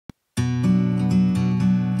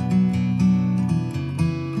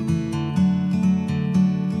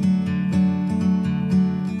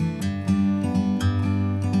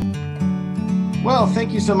Well,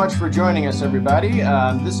 thank you so much for joining us, everybody.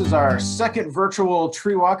 This is our second virtual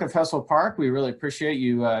tree walk of Hessel Park. We really appreciate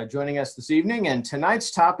you joining us this evening. And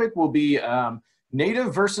tonight's topic will be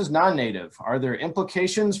native versus non-native. Are there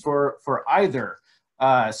implications for either?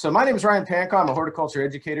 So my name is Ryan Pankau. I'm a horticulture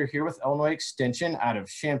educator here with Illinois Extension out of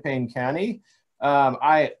Champaign County.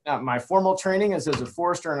 My formal training is as a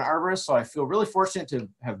forester and arborist, so I feel really fortunate to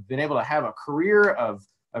have been able to have a career of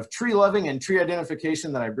tree loving and tree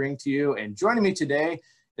identification that I bring to you. And joining me today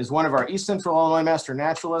is one of our East Central Illinois Master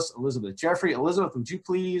Naturalists, Elizabeth Jeffrey. Elizabeth, would you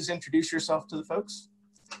please introduce yourself to the folks?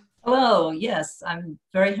 Hello, yes, I'm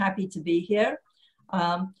very happy to be here.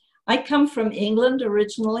 I come from England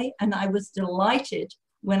originally, and I was delighted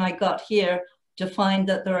when I got here to find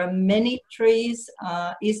that there are many trees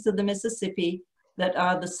east of the Mississippi that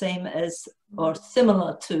are the same as or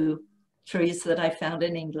similar to trees that I found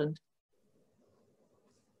in England.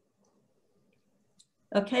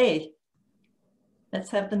 Okay, let's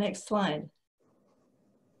have the next slide.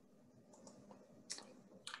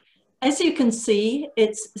 As you can see,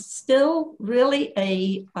 it's still really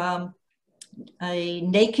a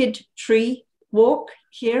naked tree walk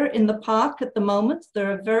here in the park at the moment.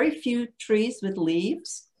 There are very few trees with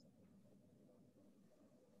leaves.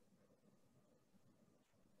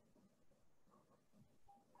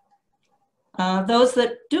 Those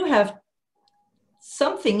that do have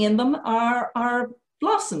something in them are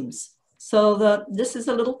blossoms. So this is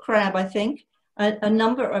a little crab, I think. A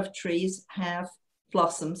number of trees have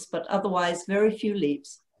blossoms, but otherwise very few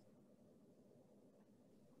leaves.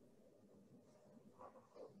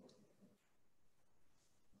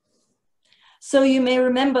 So you may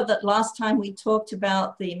remember that last time we talked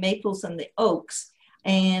about the maples and the oaks,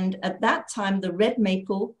 and at that time the red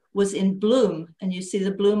maple was in bloom, and you see the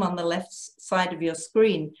bloom on the left side of your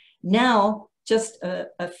screen. Now, just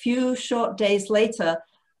a few short days later,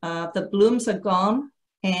 the blooms are gone,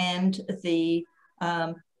 and the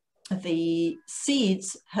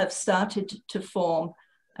seeds have started to form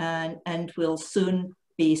and will soon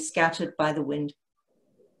be scattered by the wind.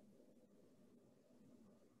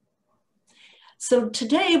 So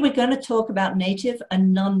today we're going to talk about native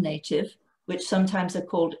and non-native, which sometimes are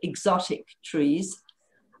called exotic trees.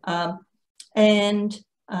 You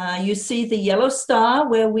see the yellow star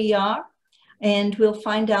where we are, and we'll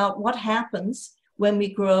find out what happens when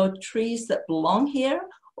we grow trees that belong here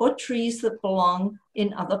or trees that belong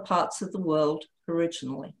in other parts of the world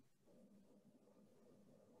originally.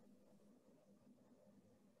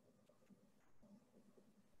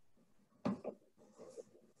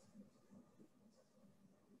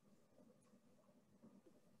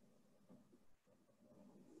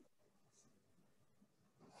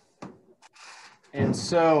 And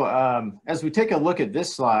so as we take a look at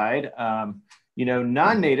this slide, you know,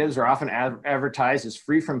 non-natives are often advertised as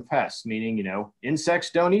free from pests, meaning, you know, insects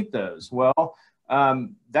don't eat those. Well,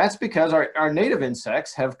 that's because our native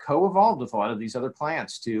insects have co-evolved with a lot of these other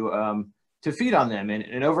plants to feed on them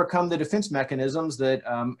and overcome the defense mechanisms that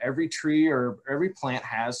every tree or every plant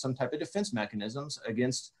has some type of defense mechanisms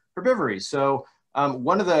against herbivory. So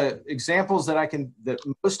one of the examples that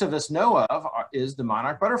most of us know of is the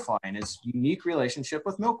monarch butterfly and its unique relationship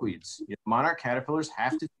with milkweeds. You know, monarch caterpillars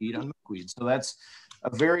have to feed on milkweeds. So that's a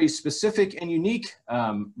very specific and unique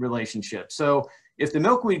relationship. So if the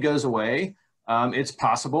milkweed goes away, it's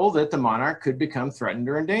possible that the monarch could become threatened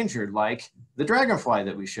or endangered, like the dragonfly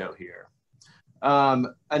that we show here.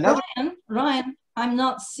 Ryan, I'm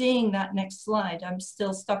not seeing that next slide. I'm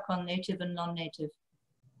still stuck on native and non-native.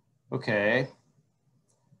 Okay.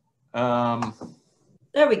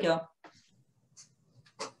 There we go.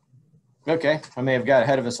 Okay, I may have got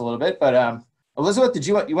ahead of us a little bit, but Elizabeth, did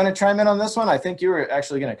you want to chime in on this one? I think you were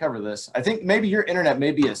actually going to cover this. I think maybe your internet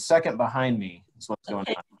may be a second behind me. Is what's going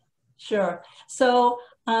on. Sure. So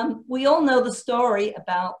we all know the story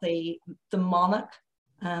about the monarch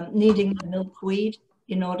needing the milkweed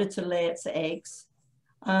in order to lay its eggs,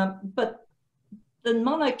 but the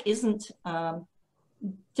monarch isn't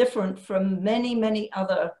different from many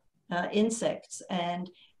other insects, and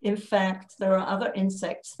in fact there are other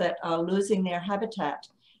insects that are losing their habitat.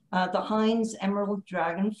 The Heinz emerald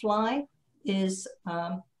dragonfly is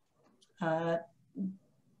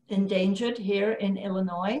endangered here in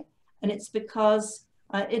Illinois, and it's because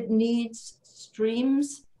it needs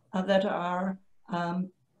streams that are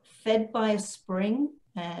fed by a spring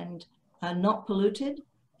and not polluted,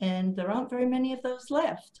 and there aren't very many of those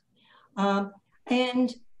left.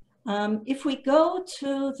 If we go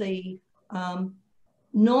to the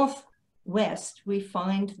northwest, we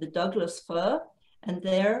find the Douglas fir, and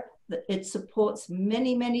there it supports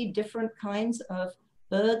many different kinds of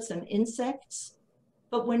birds and insects.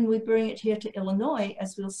 But when we bring it here to Illinois,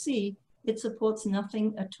 as we'll see, it supports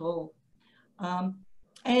nothing at all.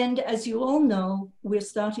 And as you all know, we're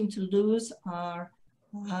starting to lose our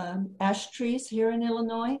ash trees here in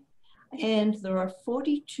Illinois. And there are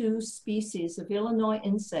 42 species of Illinois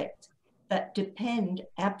insect that depend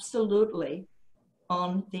absolutely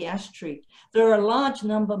on the ash tree. There are a large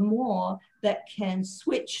number more that can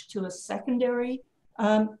switch to a secondary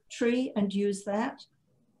tree and use that.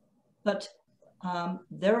 But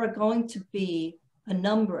there are going to be a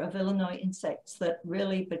number of Illinois insects that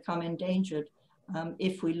really become endangered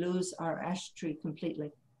if we lose our ash tree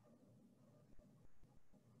completely.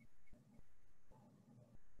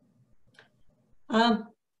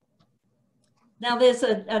 Now there's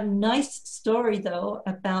a nice story though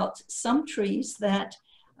about some trees that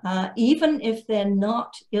even if they're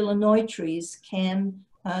not Illinois trees can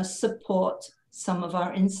support some of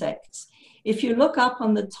our insects. If you look up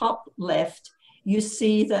on the top left, you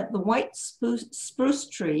see that the white spruce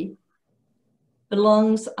tree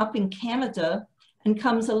belongs up in Canada and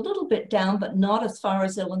comes a little bit down, but not as far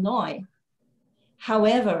as Illinois.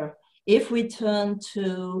 However, if we turn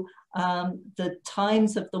to the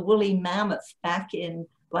times of the woolly mammoth back in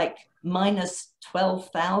like minus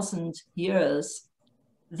 12,000 years,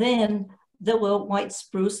 then there were white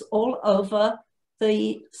spruce all over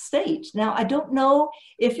the state. Now, I don't know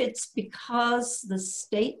if it's because the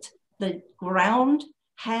state, the ground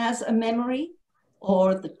has a memory,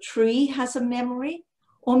 or the tree has a memory,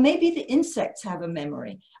 or maybe the insects have a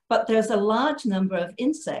memory, but there's a large number of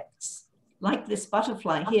insects, like this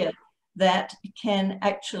butterfly here, that can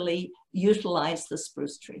actually utilize the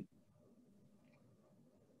spruce tree.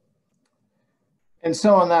 And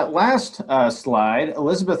so on that last slide,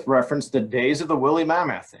 Elizabeth referenced the days of the woolly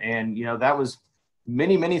mammoth. And, you know, that was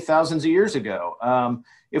many, many thousands of years ago.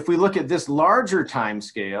 If we look at this larger time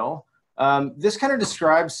scale, this kind of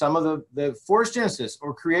describes some of the forest genesis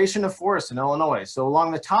or creation of forests in Illinois. So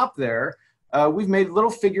along the top there, we've made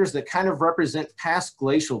little figures that kind of represent past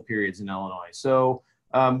glacial periods in Illinois. So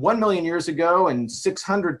 1 million years ago and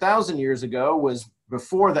 600,000 years ago was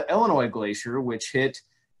before the Illinois Glacier, which hit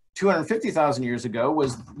 250,000 years ago.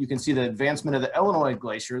 Was, you can see the advancement of the Illinois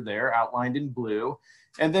Glacier there outlined in blue.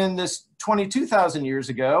 And then this 22,000 years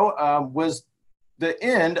ago was the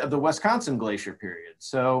end of the Wisconsin Glacier period.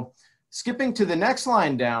 So skipping to the next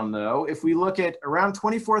line down though, if we look at around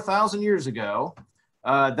 24,000 years ago,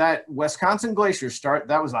 that Wisconsin Glacier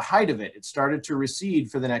that was the height of it. It started to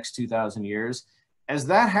recede for the next 2,000 years. As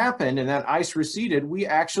that happened and that ice receded, we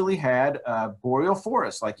actually had boreal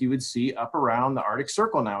forests like you would see up around the Arctic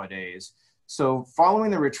Circle nowadays. So following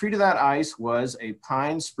the retreat of that ice was a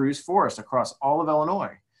pine spruce forest across all of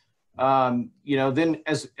Illinois. You know, then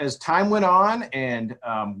as time went on and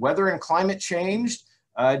weather and climate changed,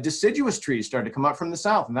 deciduous trees started to come up from the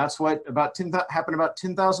south. And that's what happened about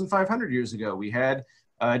 10,500 years ago. We had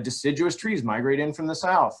deciduous trees migrate in from the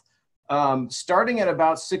south. Starting at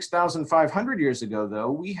about 6,500 years ago,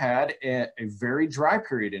 though, we had a very dry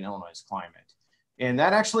period in Illinois' climate. And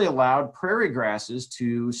that actually allowed prairie grasses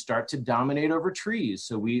to start to dominate over trees.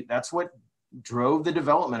 So that's what drove the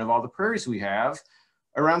development of all the prairies we have.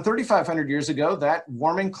 Around 3,500 years ago, that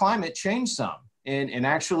warming climate changed some and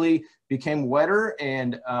actually became wetter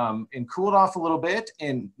and cooled off a little bit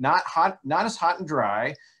and not as hot and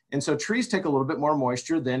dry. And so trees take a little bit more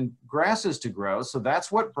moisture than grasses to grow. So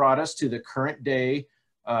that's what brought us to the current day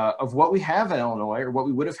of what we have in Illinois, or what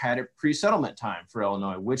we would have had at pre-settlement time for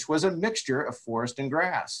Illinois, which was a mixture of forest and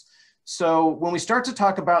grass. So when we start to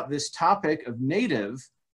talk about this topic of native,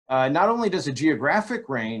 not only does a geographic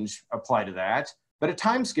range apply to that, but a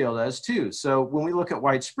time scale does too. So when we look at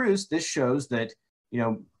white spruce, this shows that, you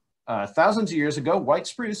know, thousands of years ago, white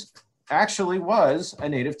spruce actually was a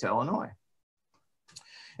native to Illinois.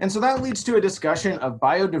 And so that leads to a discussion of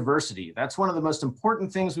biodiversity. That's one of the most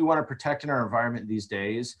important things we want to protect in our environment these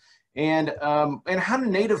days. And how do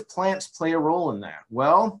native plants play a role in that?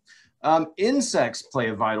 Well, insects play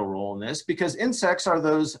a vital role in this, because insects are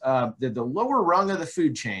those, the lower rung of the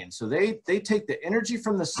food chain. So they take the energy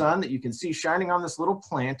from the sun that you can see shining on this little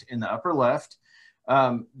plant in the upper left.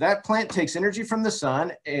 That plant takes energy from the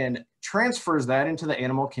sun and transfers that into the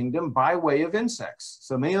animal kingdom by way of insects.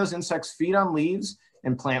 So many of those insects feed on leaves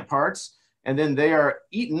and plant parts, and then they are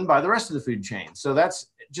eaten by the rest of the food chain. So that's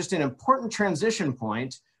just an important transition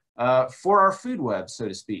point for our food web, so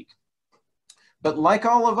to speak. But like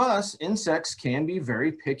all of us, insects can be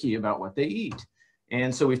very picky about what they eat.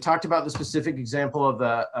 And so we've talked about the specific example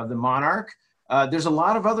of the monarch. There's a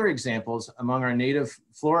lot of other examples among our native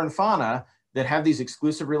flora and fauna that have these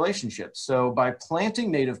exclusive relationships. So by planting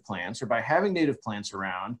native plants, or by having native plants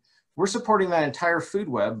around, we're supporting that entire food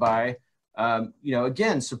web by, you know,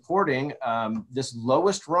 again, supporting this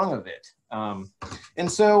lowest rung of it.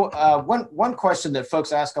 And so one question that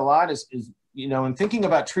folks ask a lot is, you know, in thinking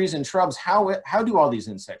about trees and shrubs, how do all these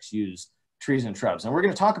insects use trees and shrubs? And we're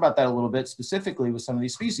going to talk about that a little bit specifically with some of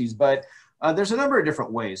these species, but there's a number of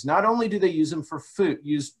different ways. Not only do they use them for food,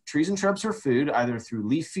 use trees and shrubs for food, either through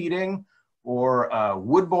leaf feeding or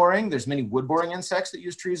wood boring. There's many wood boring insects that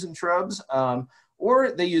use trees and shrubs,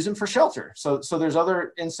 or they use them for shelter. So there's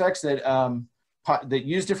other insects that that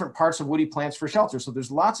use different parts of woody plants for shelter. So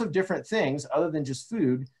there's lots of different things other than just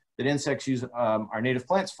food that insects use our native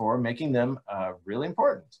plants for, making them really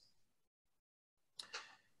important.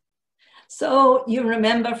 So you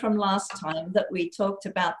remember from last time that we talked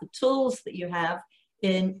about the tools that you have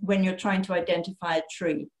when you're trying to identify a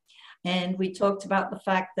tree. And we talked about the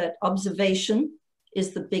fact that observation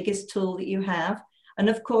is the biggest tool that you have. And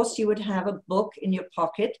of course you would have a book in your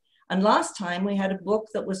pocket. And last time we had a book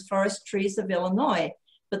that was Forest Trees of Illinois,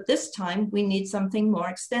 but this time we need something more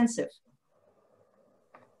extensive.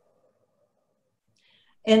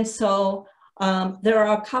 And so there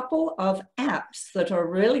are a couple of apps that are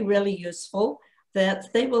really, really useful, that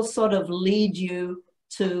they will sort of lead you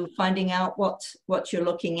to finding out what you're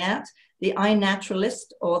looking at. The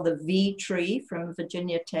iNaturalist or the V-Tree from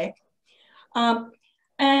Virginia Tech.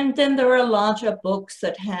 And then there are larger books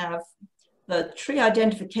that have, the tree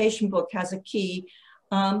identification book has a key.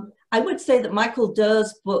 I would say that Michael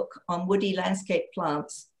Durr's book on woody landscape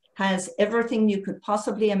plants has everything you could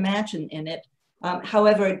possibly imagine in it.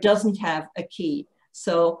 However, it doesn't have a key.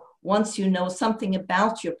 So once you know something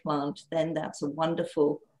about your plant, then that's a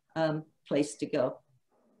wonderful place to go.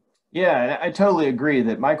 Yeah, I totally agree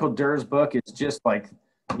that Michael Durr's book is just like,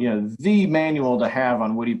 you know, the manual to have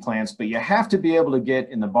on woody plants, but you have to be able to get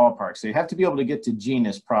in the ballpark. So you have to be able to get to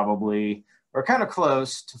genus probably, or kind of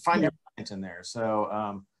close to find your plant in there.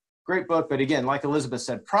 So great book, but again, like Elizabeth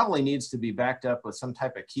said, probably needs to be backed up with some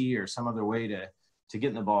type of key or some other way to get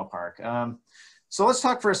in the ballpark. So let's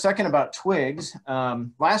talk for a second about twigs.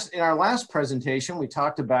 In our last presentation, we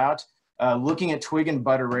talked about looking at twig and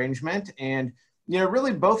bud arrangement, and you know,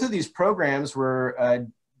 really both of these programs were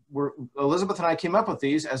Elizabeth and I came up with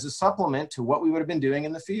these as a supplement to what we would have been doing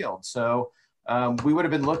in the field. So we would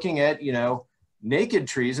have been looking at, you know, naked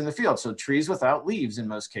trees in the field, so trees without leaves in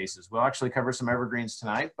most cases. We'll actually cover some evergreens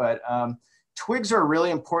tonight, but twigs are a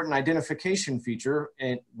really important identification feature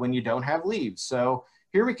when you don't have leaves. So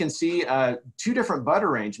here we can see two different bud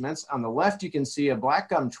arrangements. On the left, you can see a black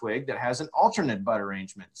gum twig that has an alternate bud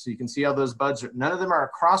arrangement. So you can see how those buds, none of them are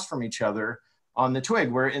across from each other on the twig,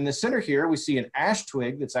 where in the center here, we see an ash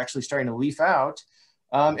twig that's actually starting to leaf out,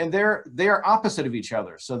 and they are opposite of each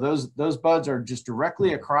other. So those buds are just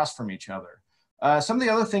directly across from each other. Some of the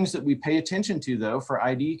other things that we pay attention to, though, for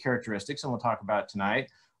ID characteristics, and we'll talk about tonight,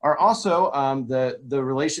 are also the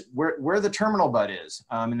relation where the terminal bud is.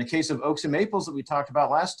 In the case of oaks and maples that we talked about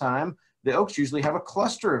last time, the oaks usually have a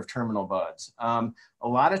cluster of terminal buds. A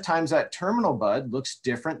lot of times that terminal bud looks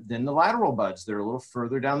different than the lateral buds. They're a little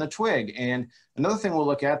further down the twig. And another thing we'll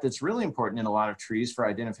look at that's really important in a lot of trees for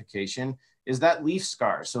identification is that leaf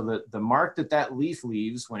scar. So the mark that leaf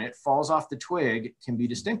leaves when it falls off the twig can be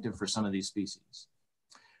distinctive for some of these species.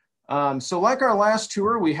 So like our last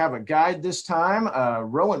tour, we have a guide this time.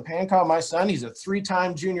 Rowan Pankau, my son, he's a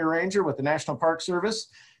 3-time junior ranger with the National Park Service.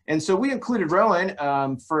 And so we included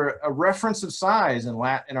Rowan for a reference of size in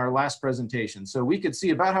our last presentation. So we could see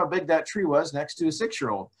about how big that tree was next to a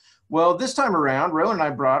 6-year-old. Well, this time around, Rowan and I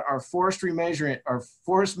brought our forest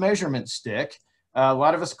measurement stick. A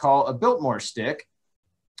lot of us call a Biltmore stick.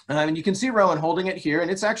 And you can see Rowan holding it here, and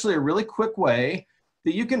it's actually a really quick way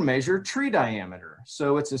that you can measure tree diameter.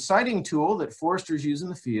 So it's a sighting tool that foresters use in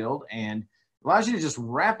the field and allows you to just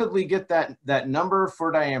rapidly get that number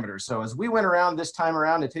for diameter. So as we went around this time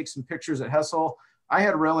around to take some pictures at Hessel, I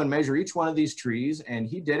had Rowan measure each one of these trees, and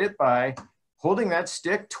he did it by holding that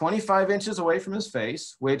stick 25 inches away from his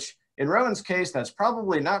face, which in Rowan's case, that's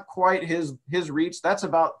probably not quite his reach. That's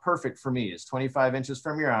about perfect for me, is 25 inches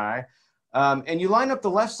from your eye. And you line up the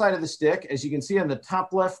left side of the stick. As you can see on the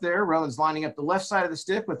top left there, Rowan's lining up the left side of the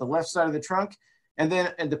stick with the left side of the trunk. And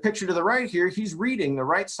then in the picture to the right here, he's reading the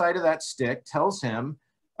right side of that stick, tells him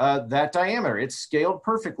that diameter. It's scaled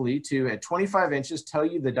perfectly to, at 25 inches, tell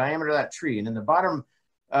you the diameter of that tree. And in the bottom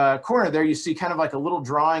corner there, you see kind of like a little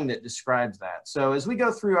drawing that describes that. So as we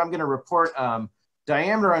go through, I'm going to report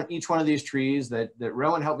diameter on each one of these trees that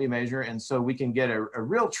Rowan helped me measure. And so we can get a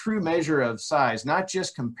real true measure of size, not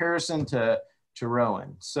just comparison to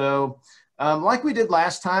Rowan. So like we did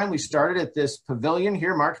last time, we started at this pavilion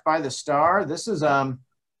here marked by the star. This is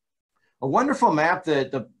a wonderful map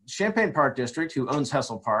that the Champaign Park District, who owns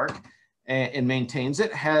Hessel Park and maintains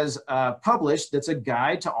it, has published. That's a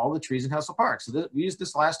guide to all the trees in Hessel Park. So we used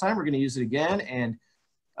this last time, we're gonna use it again. And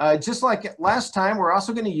just like last time, we're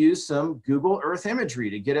also gonna use some Google Earth imagery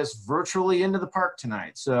to get us virtually into the park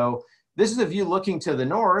tonight. So this is a view looking to the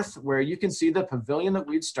north where you can see the pavilion that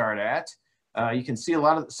we'd start at. You can see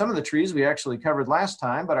some of the trees we actually covered last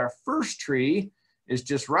time, but our first tree is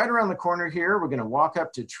just right around the corner here. We're gonna walk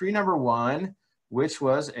up to tree number 1, which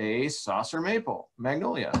was a saucer maple,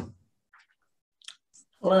 magnolia.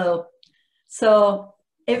 Hello. So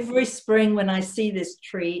every spring when I see this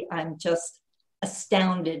tree, I'm just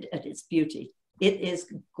astounded at its beauty. It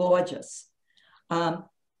is gorgeous.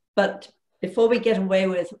 But before we get away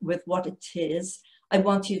with what it is, I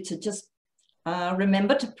want you to just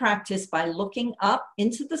remember to practice by looking up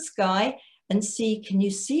into the sky and see, can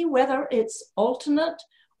you see whether it's alternate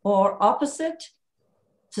or opposite,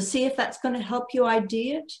 to see if that's going to help you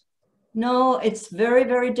ID it? No, it's very,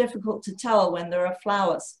 very difficult to tell when there are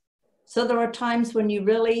flowers. So there are times when you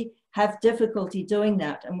really have difficulty doing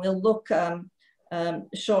that, and we'll look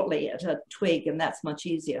shortly at a twig, and that's much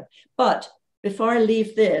easier. But before I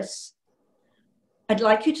leave this, I'd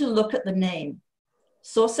like you to look at the name.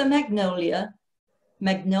 Saucer magnolia,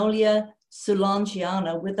 Magnolia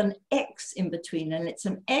soulangeana, with an X in between. And it's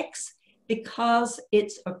an X because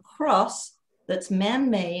it's a cross that's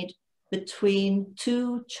man-made between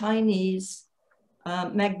 2 Chinese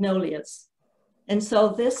magnolias. And so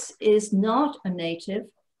this is not a native.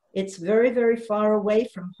 It's very, very far away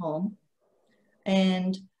from home.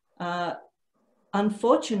 And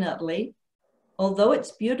unfortunately, although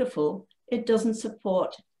it's beautiful, it doesn't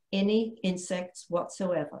support any insects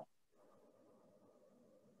whatsoever.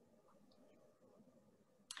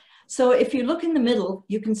 So if you look in the middle,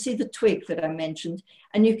 you can see the twig that I mentioned,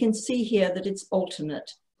 and you can see here that it's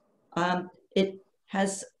alternate. It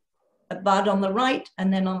has a bud on the right,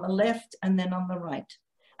 and then on the left, and then on the right.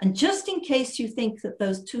 And just in case you think that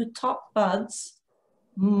those 2 top buds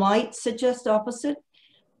might suggest opposite,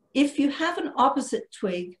 if you have an opposite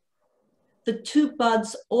twig, the 2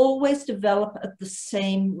 buds always develop at the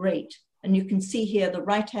same rate. And you can see here the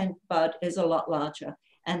right-hand bud is a lot larger,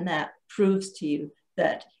 and that proves to you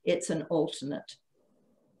that it's an alternate.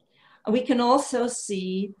 We can also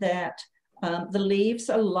see that the leaves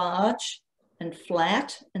are large and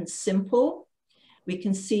flat and simple. We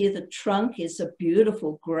can see the trunk is a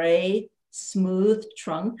beautiful gray, smooth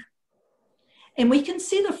trunk. And we can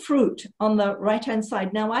see the fruit on the right-hand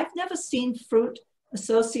side. Now, I've never seen fruit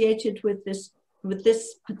associated with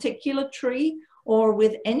this particular tree or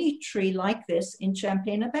with any tree like this in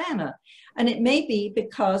Champaign-Urbana. And it may be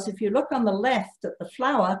because if you look on the left at the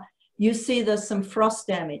flower, you see there's some frost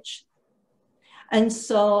damage. And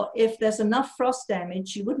so if there's enough frost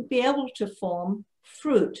damage, you wouldn't be able to form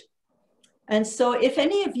fruit. And so if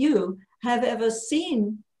any of you have ever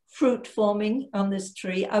seen fruit forming on this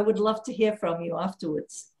tree, I would love to hear from you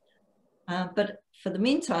afterwards. But for the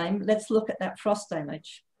meantime, let's look at that frost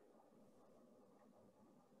damage.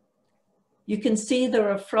 You can see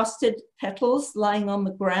there are frosted petals lying on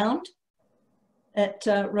the ground at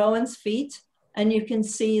Rowan's feet, and you can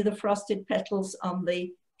see the frosted petals on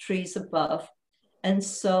the trees above. And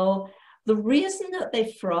so the reason that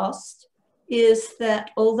they frost is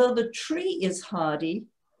that although the tree is hardy,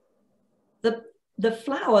 the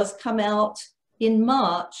flowers come out in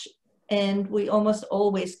March, and we almost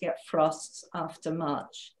always get frosts after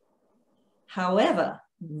March. However,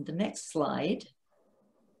 the next slide,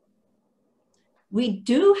 we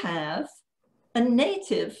do have a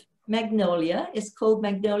native magnolia. It's called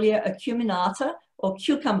Magnolia acuminata, or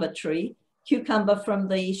cucumber tree. Cucumber from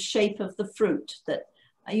the shape of the fruit, that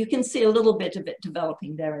you can see a little bit of it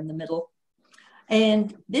developing there in the middle.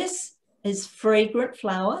 And this is fragrant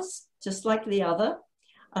flowers, just like the other.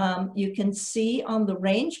 You can see on the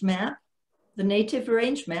range map, the native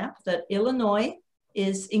range map, that Illinois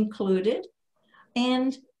is included.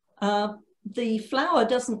 And the flower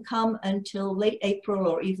doesn't come until late April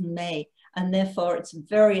or even May, and therefore it's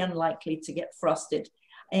very unlikely to get frosted.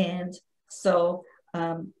 And so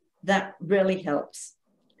that really helps.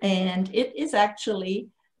 And it is actually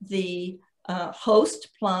the host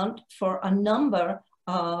plant for a number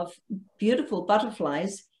of beautiful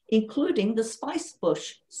butterflies, including the spice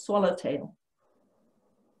bush swallowtail.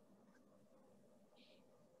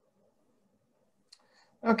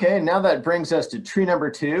 Okay, now that brings us to tree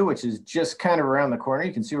number 2, which is just kind of around the corner.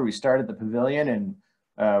 You can see where we started the pavilion, and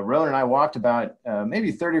Rowan and I walked about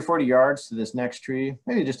maybe 30 or 40 yards to this next tree,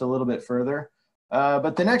 maybe just a little bit further.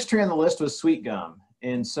 But the next tree on the list was sweet gum.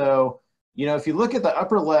 And so you know, if you look at the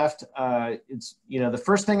upper left, it's, you know, the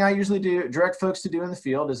first thing I usually direct folks to do in the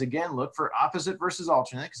field is, again, look for opposite versus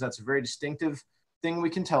alternate, because that's a very distinctive thing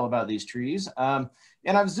we can tell about these trees.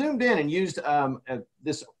 And I've zoomed in and used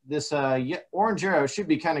this orange arrow should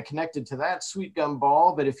be kind of connected to that sweet gum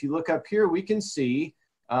ball. But if you look up here, we can see,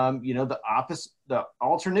 you know, the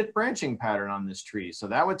alternate branching pattern on this tree. So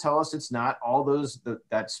that would tell us it's not all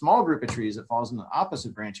that small group of trees that falls in the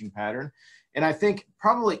opposite branching pattern. And I think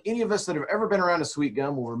probably any of us that have ever been around a sweet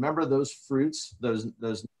gum will remember those fruits, those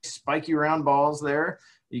spiky round balls there.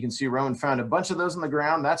 You can see Rowan found a bunch of those on the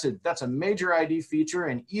ground. That's a major ID feature.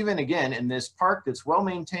 And even again, in this park that's well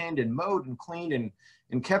maintained and mowed and cleaned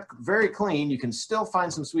and kept very clean, you can still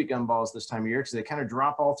find some sweet gum balls this time of year because they kind of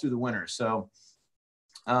drop all through the winter. So,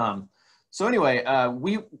 anyway,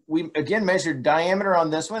 we again measured diameter on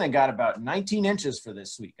this one and got about 19 inches for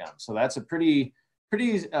this sweet gum. So that's a pretty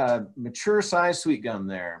mature size sweet gum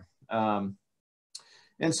there.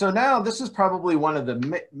 And so now this is probably one of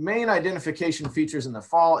the main identification features in the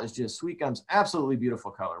fall is just sweet gum's absolutely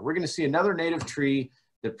beautiful color. We're going to see another native tree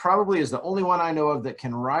that probably is the only one I know of that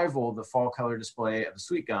can rival the fall color display of the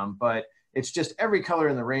sweet gum, but it's just every color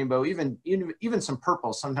in the rainbow, even some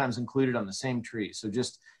purple sometimes included on the same tree. So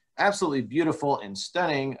just absolutely beautiful and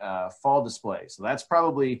stunning fall display. So that's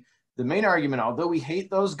probably the main argument. Although we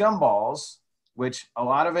hate those gum balls, which a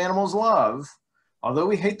lot of animals love, although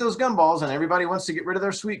we hate those gum balls and everybody wants to get rid of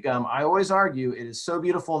their sweet gum, I always argue it is so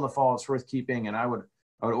beautiful in the fall, it's worth keeping, and I would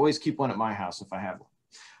always keep one at my house if I had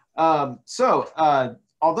one.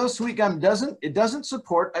 Although sweet gum doesn't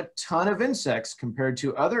support a ton of insects compared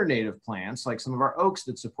to other native plants, like some of our oaks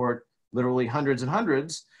that support literally hundreds and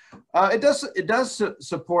hundreds, it does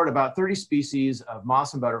support about 30 species of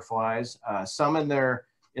moths and butterflies, some in their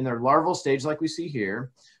larval stage like we see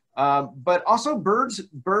here. But also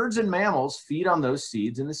birds and mammals feed on those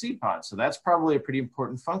seeds in the seed pod. So that's probably a pretty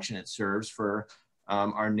important function it serves for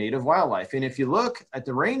our native wildlife. And if you look at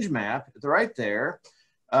the range map at the right there,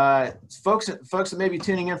 folks that may be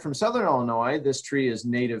tuning in from Southern Illinois, this tree is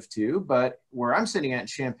native to, but where I'm sitting at in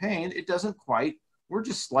Champaign, it doesn't quite, we're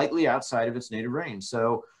just slightly outside of its native range.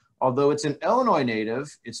 So although it's an Illinois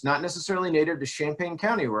native, it's not necessarily native to Champaign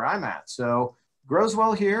County where I'm at. So grows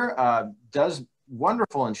well here, does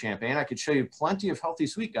wonderful in Champaign. I could show you plenty of healthy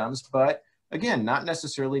sweet gums, but again, not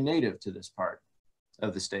necessarily native to this part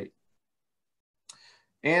of the state.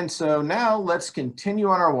 And so now let's continue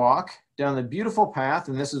on our walk down the beautiful path.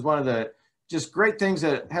 And this is one of the just great things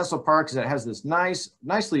at Hessel Park is that it has this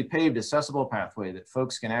nicely paved, accessible pathway that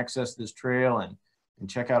folks can access this trail and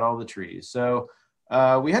check out all the trees. So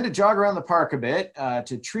we had to jog around the park a bit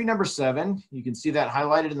to tree number 7. You can see that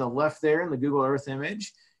highlighted in the left there in the Google Earth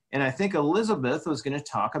image. And I think Elizabeth was going to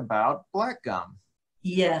talk about black gum.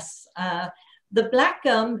 Yes, the black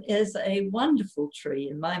gum is a wonderful tree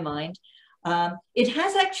in my mind. It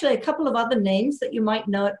has actually a couple of other names that you might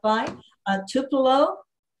know it by, Tupelo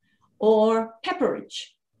or pepperidge.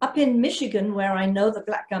 Up in Michigan, where I know the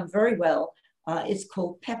black gum very well, it's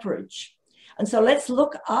called pepperidge. And so let's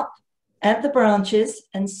look up at the branches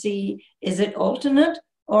and see, is it alternate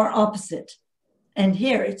or opposite? And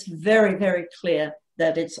here it's very, very clear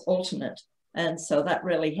that it's alternate. And so that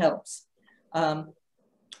really helps.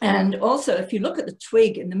 And also, if you look at the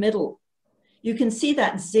twig in the middle, you can see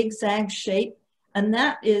that zigzag shape. And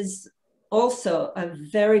that is also a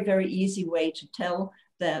very, very easy way to tell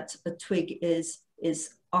that a twig is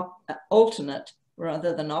alternate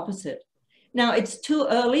rather than opposite. Now, it's too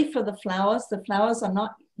early for the flowers. The flowers are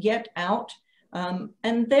not yet out.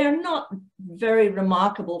 And they're not very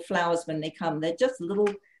remarkable flowers when they come. They're just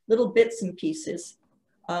little bits and pieces.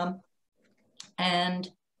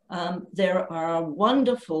 There are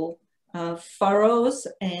wonderful furrows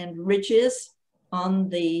and ridges on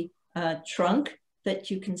the trunk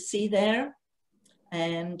that you can see there.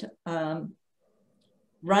 And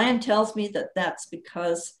Ryan tells me that that's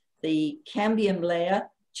because the cambium layer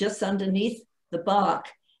just underneath the bark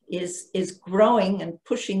is growing and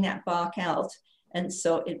pushing that bark out. And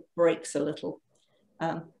so it breaks a little.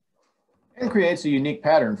 And creates a unique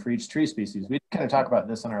pattern for each tree species. We kind of talk about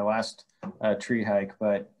this on our last tree hike,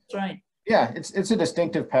 but that's right. Yeah, it's a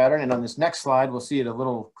distinctive pattern. And on this next slide, we'll see it a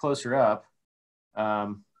little closer up.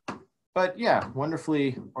 But yeah,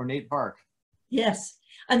 wonderfully ornate bark. Yes.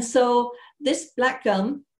 And so this black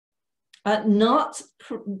gum, not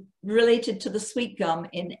related to the sweet gum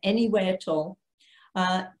in any way at all.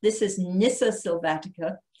 This is Nyssa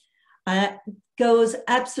sylvatica. Goes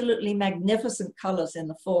absolutely magnificent colors in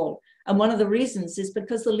the fall. And one of the reasons is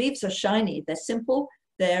because the leaves are shiny. They're simple.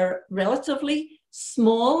 They're relatively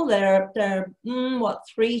small. They're what,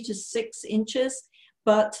 3 to 6 inches,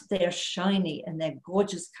 but they're shiny and they're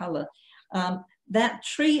gorgeous color. That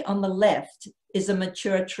tree on the left is a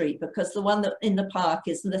mature tree because the one that in the park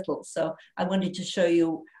is little. So I wanted to show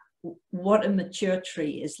you what a mature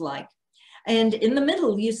tree is like. And in the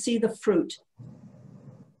middle, you see the fruit.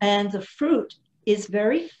 And the fruit is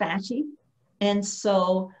very fatty. And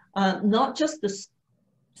so not just the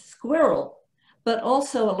squirrel, but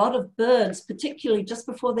also a lot of birds, particularly just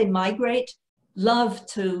before they migrate, love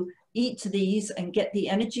to eat these and get the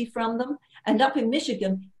energy from them. And up in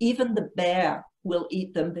Michigan, even the bear will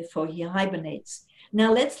eat them before he hibernates.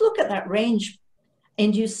 Now let's look at that range.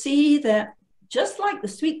 And you see that just like the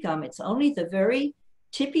sweet gum, it's only the very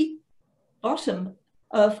tippy bottom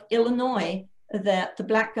of Illinois that the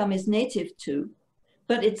black gum is native to.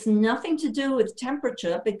 But it's nothing to do with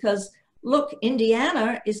temperature because look,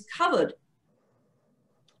 Indiana is covered.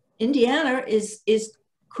 Indiana is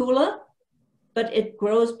cooler, but it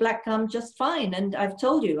grows black gum just fine. And I've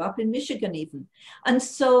told you, up in Michigan even. And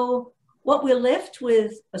so what we're left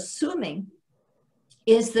with assuming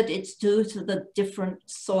is that it's due to the different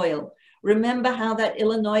soil. Remember how that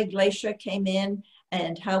Illinois glacier came in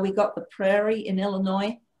and how we got the prairie in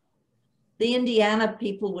Illinois? The Indiana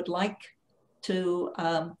people would like to,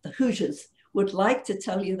 the Hoosiers would like to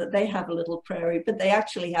tell you that they have a little prairie, but they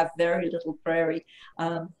actually have very little prairie.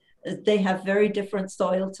 They have very different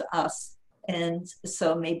soil to us. And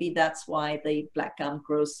so maybe that's why the black gum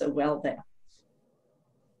grows so well there.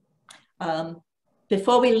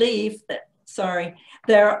 Before we leave, sorry,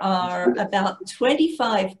 there are about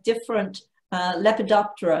 25 different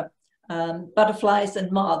Lepidoptera, butterflies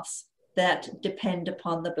and moths that depend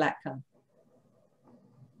upon the black gum.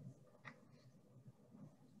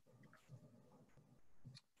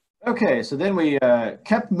 Okay, so then we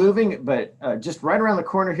kept moving, but just right around the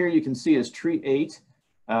corner here, you can see is tree 8,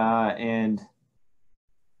 and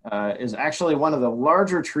is actually one of the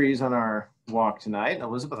larger trees on our walk tonight.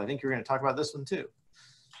 Elizabeth, I think you're going to talk about this one too.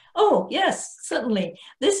 Oh, yes, certainly.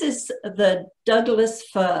 This is the Douglas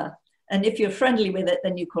fir. And if you're friendly with it,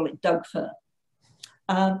 then you call it Doug fir.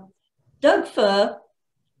 Doug fir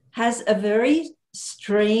has a very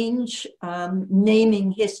strange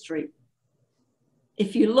naming history.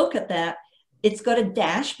 If you look at that, it's got a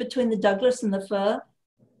dash between the Douglas and the fir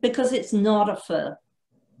because it's not a fir.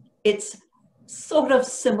 It's sort of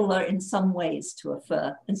similar in some ways to a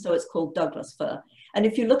fir, and so it's called Douglas fir. And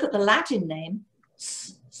if you look at the Latin name,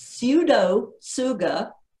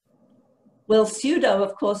 pseudo-tsuga, well, pseudo,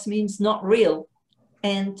 of course, means not real,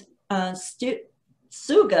 and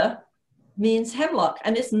tsuga means hemlock,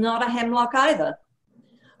 and it's not a hemlock either.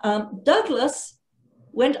 Douglas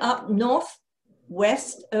went up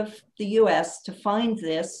northwest of the US to find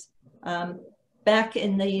this back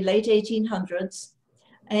in the late 1800s,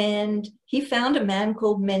 and he found a man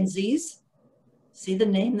called Menzies. See the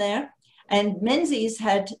name there? And Menzies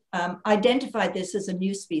had identified this as a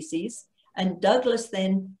new species, and Douglas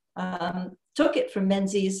then took it from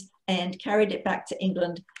Menzies and carried it back to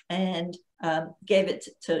England and gave it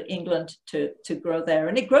to England to grow there.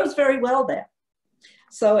 And it grows very well there.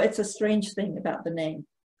 So it's a strange thing about the name.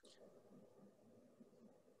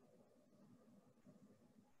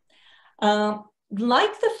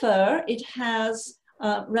 Like the fir, it has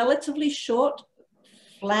relatively short,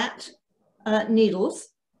 flat needles.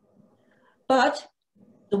 But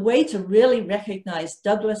the way to really recognize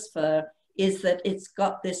Douglas fir is that it's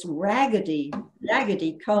got this raggedy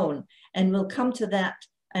cone, and we'll come to that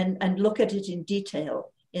and look at it in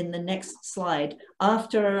detail in the next slide.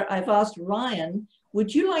 After I've asked Ryan,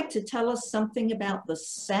 would you like to tell us something about the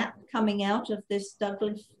sap coming out of this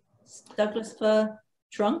Douglas fir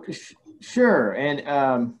trunk? Sure,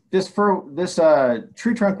 and this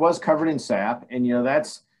tree trunk was covered in sap, and you know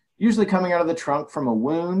that's usually coming out of the trunk from a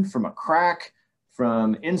wound, from a crack,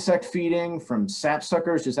 from insect feeding, from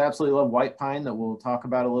sapsuckers. Just absolutely love white pine that we'll talk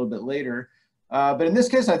about a little bit later. But in this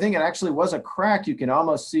case, I think it actually was a crack. You can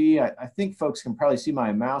almost see, I think folks can probably see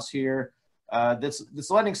my mouse here,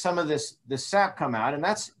 that's letting some of this sap come out. And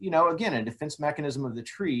that's, you know, again, a defense mechanism of the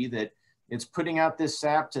tree that it's putting out this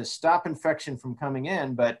sap to stop infection from coming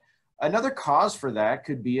in. But another cause for that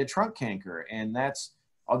could be a trunk canker. And that's,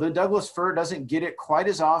 although Douglas fir doesn't get it quite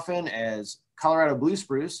as often as Colorado blue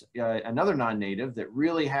spruce, another non-native that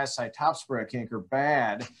really has cytospora canker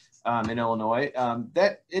bad in Illinois,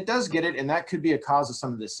 that it does get it, and that could be a cause of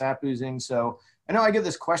some of this sap oozing. So I know I get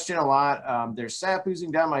this question a lot. There's sap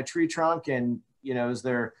oozing down my tree trunk, and you know, is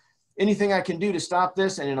there anything I can do to stop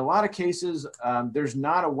this? And in a lot of cases, there's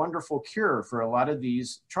not a wonderful cure for a lot of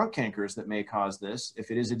these trunk cankers that may cause this,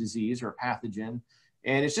 if it is a disease or a pathogen.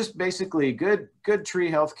 And it's just basically good tree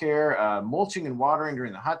health care, mulching and watering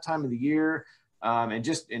during the hot time of the year,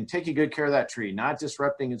 and taking good care of that tree, not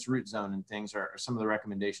disrupting its root zone and things are some of the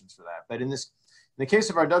recommendations for that. But in the case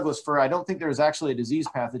of our Douglas fir, I don't think there was actually a disease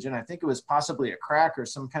pathogen. I think it was possibly a crack or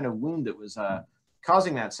some kind of wound that was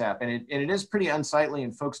causing that sap. And it is pretty unsightly,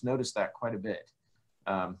 and folks notice that quite a bit.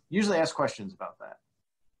 Usually ask questions about that.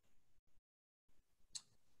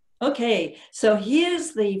 Okay, so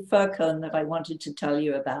here's the fir cone that I wanted to tell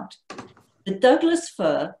you about. The Douglas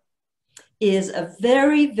fir is a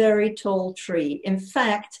very, very tall tree. In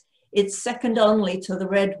fact, it's second only to the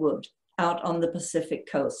redwood out on the Pacific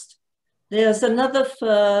coast. There's another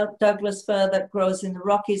fir, Douglas fir, that grows in the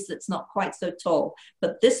Rockies that's not quite so tall,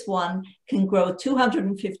 but this one can grow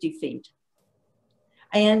 250 feet.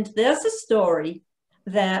 And there's a story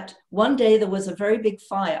that one day there was a very big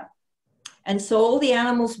fire. And so all the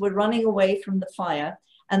animals were running away from the fire,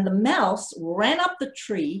 and the mouse ran up the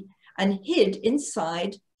tree and hid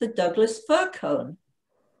inside the Douglas fir cone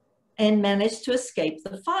and managed to escape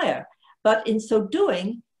the fire. But in so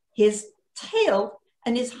doing, his tail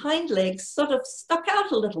and his hind legs sort of stuck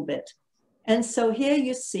out a little bit. And so here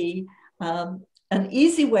you see an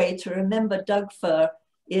easy way to remember Doug fir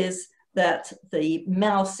is that the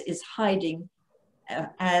mouse is hiding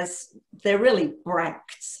as they're really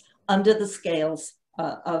bracts under the scales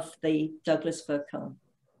of the Douglas fir cone.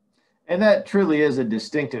 And that truly is a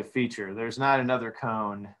distinctive feature. There's not another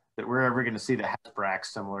cone that we're ever going to see that has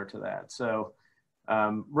bracts similar to that. So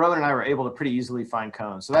Rowan and I were able to pretty easily find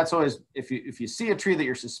cones. So that's always, if you see a tree that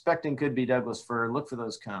you're suspecting could be Douglas fir, look for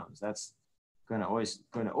those cones. That's going to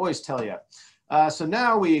always tell you. So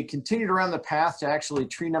now we continued around the path to actually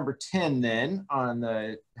tree number 10 then on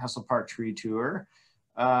the Hessel Park tree tour.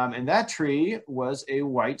 And that tree was a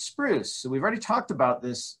white spruce. So we've already talked about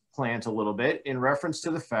this plant a little bit in reference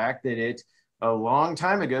to the fact that it a long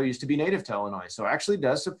time ago used to be native to Illinois. So actually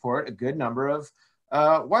does support a good number of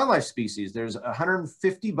wildlife species. There's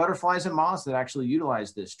 150 butterflies and moths that actually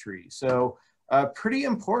utilize this tree. So pretty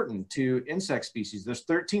important to insect species. There's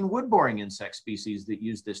 13 wood-boring insect species that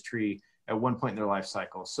use this tree at one point in their life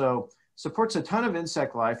cycle. So supports a ton of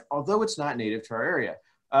insect life, although it's not native to our area.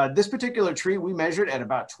 This particular tree we measured at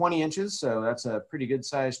about 20 inches, so that's a pretty good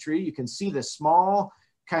sized tree. You can see the small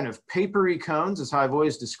kind of papery cones is how I've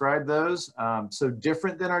always described those. So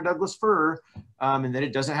different than our Douglas fir in that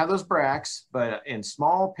it doesn't have those bracts, but in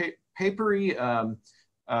small papery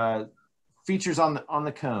features on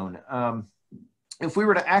the cone. If we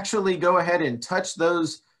were to actually go ahead and touch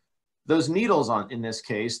those needles in this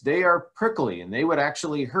case, they are prickly and they would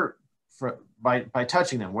actually hurt by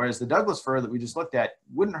touching them. Whereas the Douglas fir that we just looked at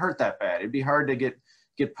wouldn't hurt that bad. It'd be hard to get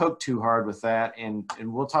poked too hard with that. And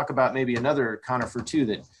we'll talk about maybe another conifer too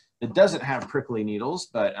that doesn't have prickly needles,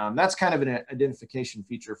 but that's kind of an identification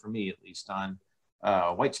feature for me, at least on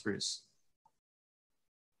white spruce.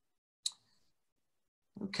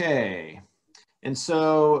 Okay. And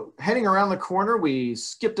so heading around the corner, we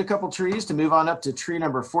skipped a couple trees to move on up to tree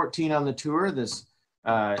number 14 on the tour. This,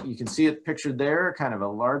 you can see it pictured there, kind of a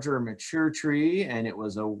larger mature tree, and it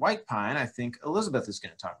was a white pine, I think Elizabeth is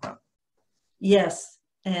going to talk about. Yes,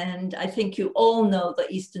 and I think you all know the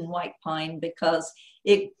eastern white pine because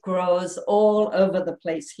it grows all over the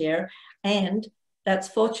place here. And that's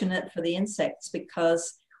fortunate for the insects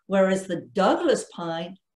because whereas the Douglas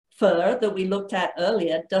pine fir that we looked at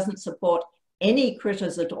earlier doesn't support any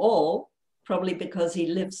critters at all, probably because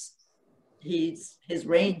his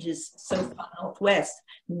range is so far northwest,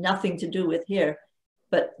 nothing to do with here.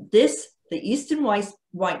 But this, the eastern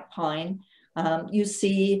white pine, you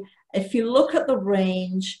see, if you look at the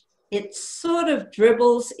range, it sort of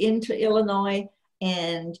dribbles into Illinois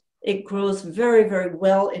and it grows very, very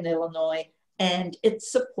well in Illinois. And it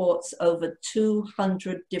supports over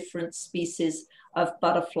 200 different species of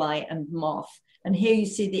butterfly and moth. And here you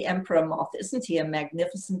see the emperor moth. Isn't he a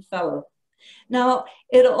magnificent fellow? Now,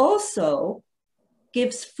 it also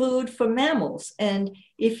gives food for mammals. And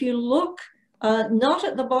if you look not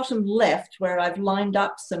at the bottom left where I've lined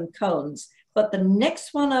up some cones, but the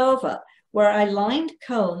next one over where I lined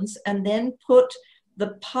cones and then put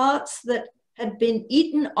the parts that had been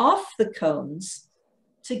eaten off the cones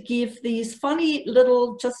to give these funny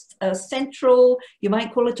little, just central, you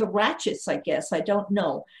might call it a ratchets, I guess, I don't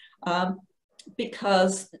know.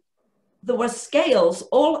 Because there were scales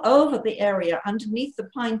all over the area underneath the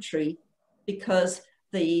pine tree because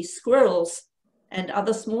the squirrels and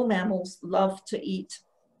other small mammals love to eat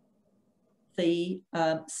the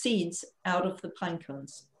seeds out of the pine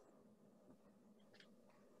cones.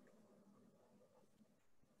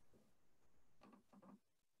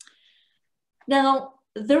 Now,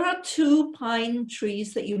 there are two pine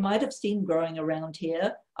trees that you might have seen growing around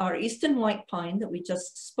here, our eastern white pine that we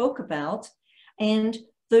just spoke about, and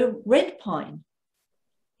the red pine.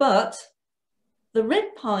 But the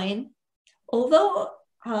red pine, although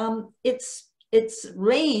its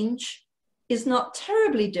range is not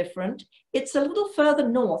terribly different, it's a little further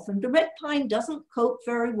north, and the red pine doesn't cope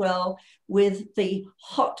very well with the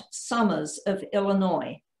hot summers of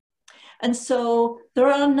Illinois. And so there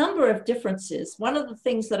are a number of differences. One of the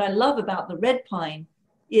things that I love about the red pine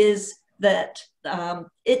is that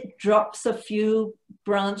it drops a few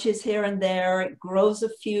branches here and there, it grows a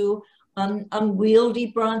few unwieldy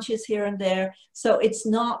branches here and there. So it's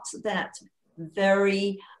not that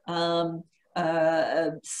very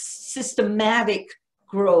systematic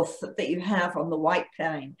growth that you have on the white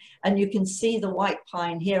pine. And you can see the white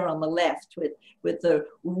pine here on the left with the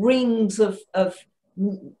rings of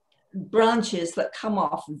branches that come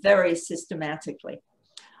off very systematically.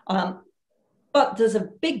 But there's a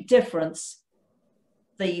big difference.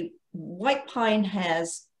 The white pine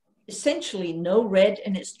has essentially no red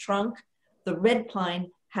in its trunk. The red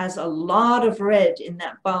pine has a lot of red in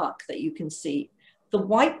that bark that you can see. The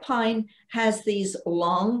white pine has these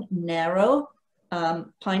long, narrow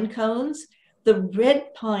pine cones. The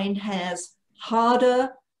red pine has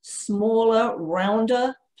harder, smaller,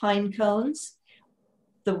 rounder pine cones.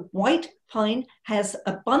 The white pine has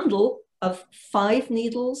a bundle of 5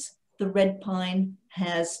 needles. The red pine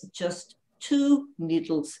has just 2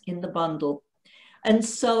 needles in the bundle. And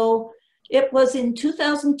so it was in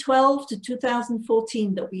 2012 to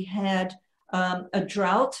 2014 that we had a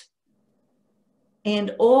drought,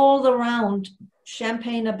 and all around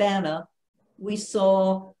Champaign-Urbana, we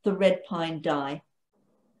saw the red pine die.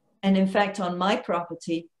 And in fact, on my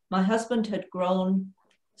property, my husband had grown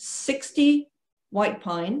 60 white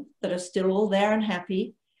pine that are still all there and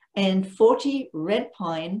happy, and 40 red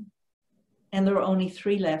pine, and there were only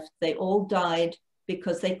 3 left. They all died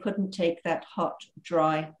because they couldn't take that hot,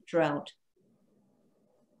 dry drought.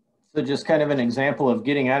 So just kind of an example of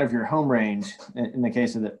getting out of your home range in the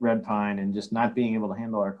case of the red pine and just not being able to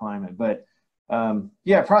handle our climate. But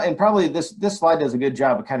yeah, and probably this slide does a good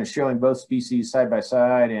job of kind of showing both species side by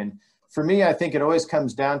side. And for me, I think it always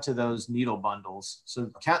comes down to those needle bundles. So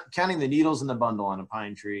counting the needles in the bundle on a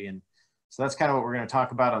pine tree. And so that's kind of what we're going to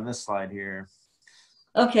talk about on this slide here.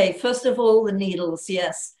 Okay, first of all, the needles,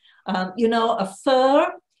 yes. You know, a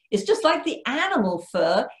fir is just like the animal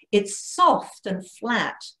fur. It's soft and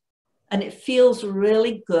flat, and it feels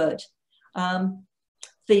really good.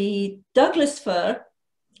 The Douglas fir,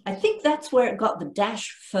 I think that's where it got the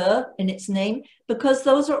dash fir in its name, because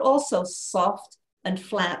those are also soft and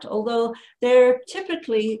flat, although they're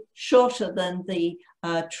typically shorter than the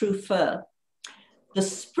true fir. The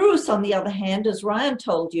spruce, on the other hand, as Ryan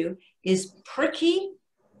told you, is pricky.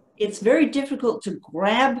 It's very difficult to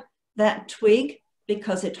grab that twig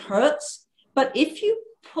because it hurts. But if you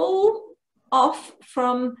pull off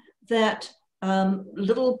from that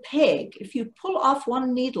little peg, if you pull off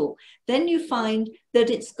one needle, then you find that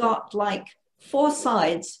it's got like 4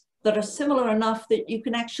 sides that are similar enough that you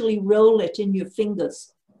can actually roll it in your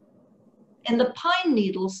fingers. And the pine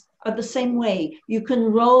needles are the same way. You can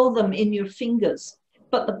roll them in your fingers,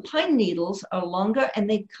 but the pine needles are longer and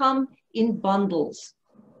they come in bundles.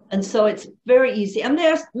 And so it's very easy, and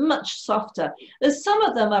they're much softer. There's some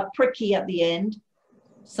of them are pricky at the end,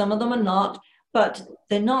 some of them are not, but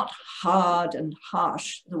they're not hard and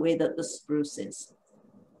harsh the way that the spruce is.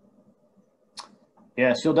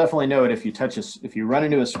 Yes, you'll definitely know it if you if you run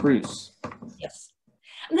into a spruce. Yes.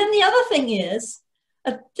 And then the other thing is,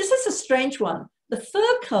 this is a strange one. The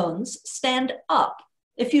fir cones stand up.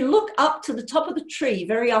 If you look up to the top of the tree,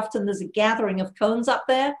 very often there's a gathering of cones up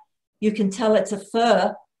there. You can tell it's a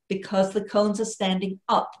fir because the cones are standing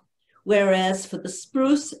up. Whereas for the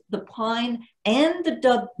spruce, the pine, and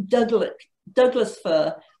the Douglas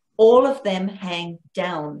fir, all of them hang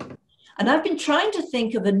down. And I've been trying to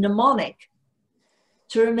think of a mnemonic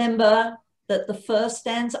to remember that the fir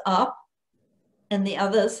stands up and the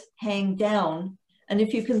others hang down. And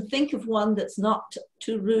if you can think of one that's not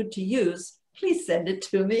too rude to use, please send it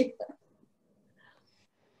to me.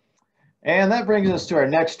 And that brings us to our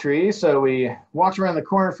next tree. So we walked around the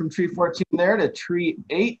corner from tree 14 there to tree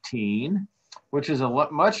 18, which is a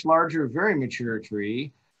much larger, very mature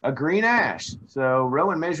tree, a green ash. So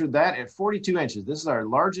Rowan measured that at 42 inches. This is our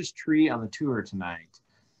largest tree on the tour tonight.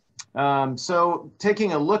 So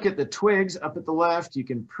taking a look at the twigs up at the left, you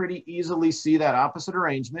can pretty easily see that opposite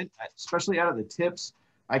arrangement, especially out of the tips.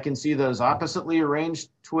 I can see those oppositely arranged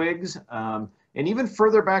twigs. And even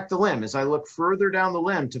further back the limb, as I look further down the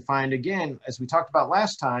limb to find, again, as we talked about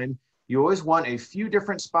last time, you always want a few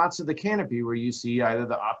different spots of the canopy where you see either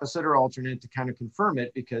the opposite or alternate to kind of confirm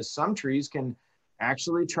it, because some trees can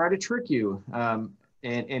actually try to trick you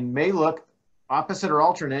and may look opposite or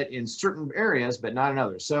alternate in certain areas, but not in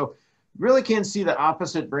others. So really can see the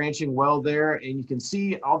opposite branching well there. And you can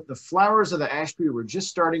see all the flowers of the ash tree were just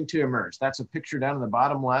starting to emerge. That's a picture down in the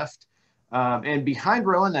bottom left. And behind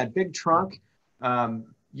Rowan, that big trunk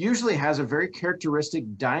usually has a very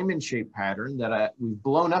characteristic diamond-shaped pattern that we've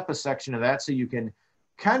blown up a section of that so you can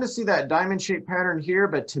kind of see that diamond-shaped pattern here.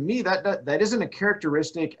 But to me, that isn't a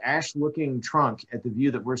characteristic ash-looking trunk at the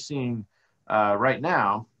view that we're seeing right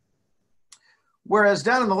now. Whereas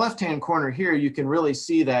down in the left-hand corner here, you can really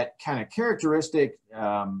see that kind of characteristic,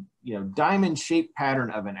 diamond-shaped pattern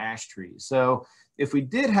of an ash tree. So if we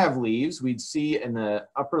did have leaves, we'd see in the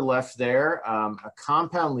upper left there a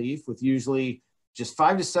compound leaf with usually just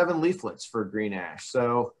 5 to 7 leaflets for green ash.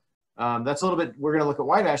 So that's a little bit, we're going to look at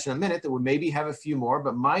white ash in a minute that would maybe have a few more,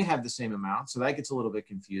 but might have the same amount. So that gets a little bit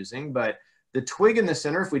confusing. But the twig in the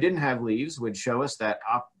center, if we didn't have leaves, would show us that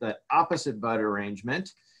opposite bud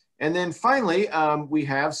arrangement. And then finally, we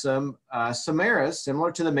have some samaras,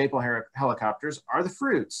 similar to the maple helicopters, are the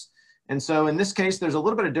fruits. And so in this case, there's a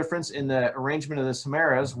little bit of difference in the arrangement of the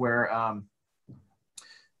samaras where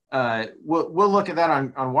we'll look at that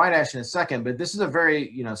on white ash in a second, but this is a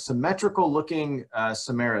very symmetrical looking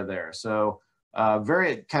samara there. So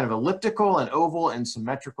very kind of elliptical and oval and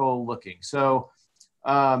symmetrical looking. So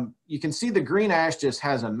you can see the green ash just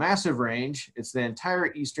has a massive range. It's the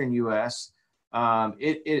entire eastern US.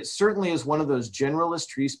 It certainly is one of those generalist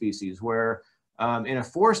tree species where in a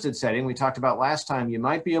forested setting, we talked about last time, you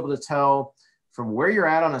might be able to tell from where you're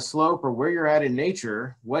at on a slope or where you're at in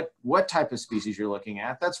nature, what type of species you're looking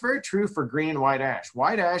at. That's very true for green and white ash.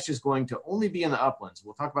 White ash is going to only be in the uplands.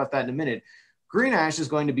 We'll talk about that in a minute. Green ash is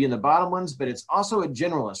going to be in the bottomlands, but it's also a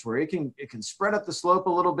generalist where it can spread up the slope a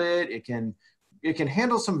little bit. It can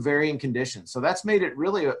handle some varying conditions. So that's made it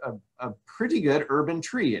really a pretty good urban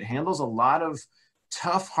tree. It handles a lot of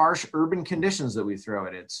tough, harsh urban conditions that we throw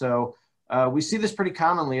at it. So we see this pretty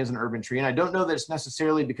commonly as an urban tree. And I don't know that it's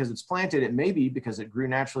necessarily because it's planted. It may be because it grew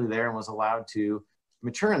naturally there and was allowed to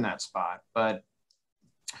mature in that spot. But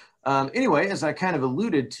anyway, as I kind of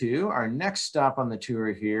alluded to, our next stop on the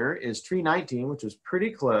tour here is tree 19, which is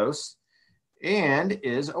pretty close and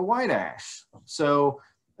is a white ash. So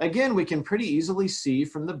again, we can pretty easily see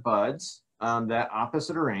from the buds that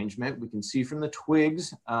opposite arrangement. We can see from the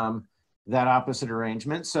twigs that opposite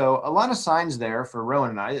arrangement. So a lot of signs there for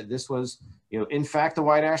Rowan and I that this was, in fact, the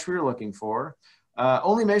white ash we were looking for.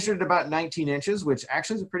 Only measured at about 19 inches, which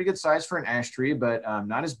actually is a pretty good size for an ash tree, but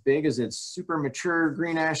not as big as its super mature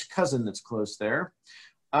green ash cousin that's close there.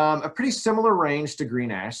 A pretty similar range to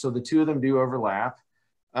green ash, so the two of them do overlap.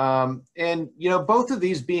 And both of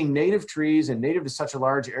these being native trees and native to such a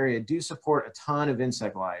large area do support a ton of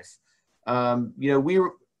insect life.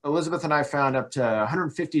 Elizabeth and I found up to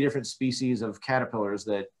 150 different species of caterpillars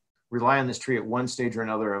that rely on this tree at one stage or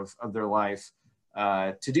another of their life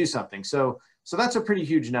to do something. So that's a pretty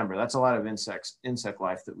huge number. That's a lot of insect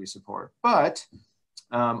life that we support. But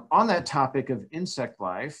on that topic of insect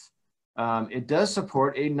life, it does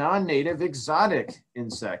support a non-native exotic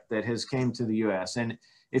insect that has came to the US. And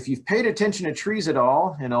if you've paid attention to trees at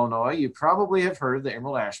all in Illinois, you probably have heard of the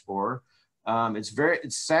emerald ash borer.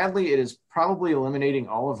 Sadly, it is probably eliminating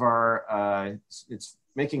all of our, it's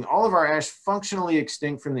making all of our ash functionally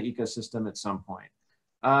extinct from the ecosystem at some point.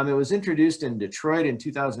 It was introduced in Detroit in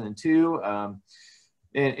 2002.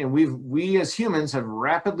 And we as humans have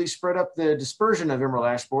rapidly spread up the dispersion of emerald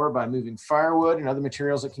ash borer by moving firewood and other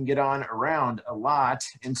materials that can get on around a lot.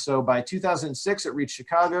 And so by 2006, it reached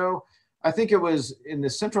Chicago. I think it was in the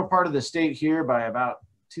central part of the state here by about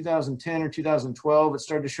 2010 or 2012, it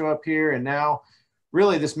started to show up here. And now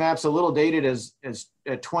really this map's a little dated as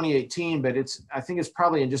 2018, but I think it's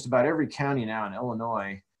probably in just about every county now in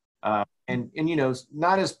Illinois. And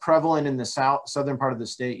not as prevalent in the southern part of the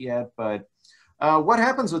state yet, but what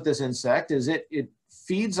happens with this insect is it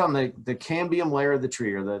feeds on the cambium layer of the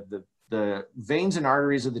tree, or the veins and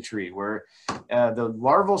arteries of the tree, where the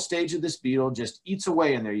larval stage of this beetle just eats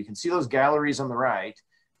away in there. You can see those galleries on the right.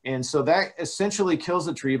 And so that essentially kills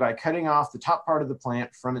the tree by cutting off the top part of the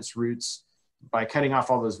plant from its roots, by cutting off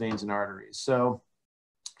all those veins and arteries. So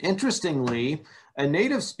interestingly, a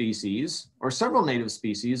native species or several native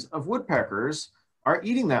species of woodpeckers are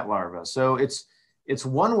eating that larva. So it's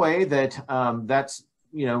one way that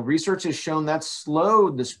research has shown that's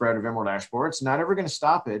slowed the spread of emerald ash borer. It's not ever going to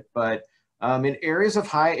stop it, but in areas of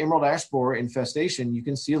high emerald ash borer infestation, you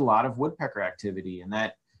can see a lot of woodpecker activity. And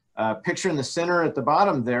that picture in the center at the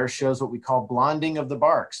bottom there shows what we call blonding of the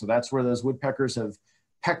bark. So that's where those woodpeckers have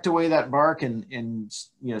pecked away that bark and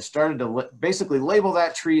you know, started to basically label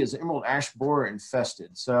that tree as emerald ash borer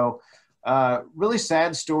infested. So really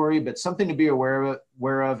sad story, but something to be aware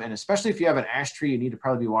of. And especially if you have an ash tree, you need to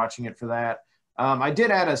probably be watching it for that. I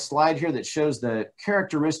did add a slide here that shows the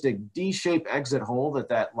characteristic D-shaped exit hole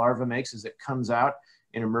that larva makes as it comes out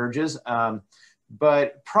and emerges.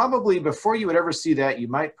 But probably before you would ever see that, you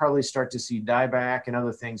might probably start to see dieback and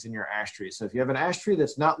other things in your ash tree. So if you have an ash tree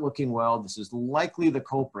that's not looking well, this is likely the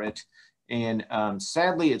culprit. And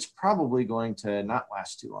sadly, it's probably going to not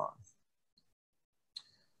last too long.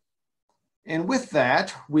 And with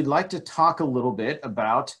that, we'd like to talk a little bit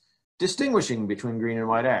about distinguishing between green and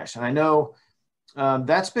white ash. And I know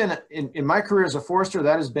that's been, in my career as a forester,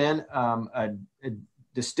 that has been a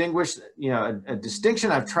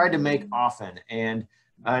distinction I've tried to make often, and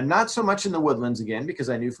not so much in the woodlands again, because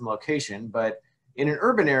I knew from location, but in an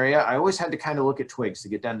urban area, I always had to kind of look at twigs to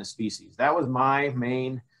get down to species. That was my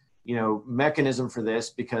main, you know, mechanism for this,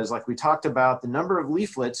 because like we talked about, the number of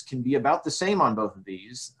leaflets can be about the same on both of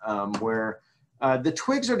these, where the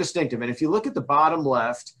twigs are distinctive. And if you look at the bottom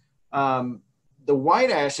left, the white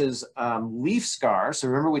ash's leaf scar, so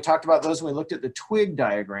remember we talked about those when we looked at the twig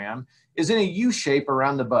diagram, is in a U shape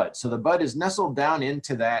around the bud. So the bud is nestled down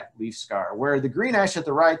into that leaf scar, where the green ash at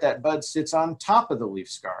the right, that bud sits on top of the leaf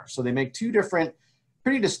scar. So they make two different,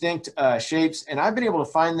 pretty distinct shapes. And I've been able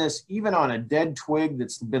to find this even on a dead twig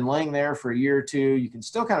that's been laying there for a year or two. You can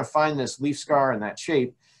still kind of find this leaf scar in that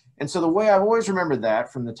shape. And so the way I've always remembered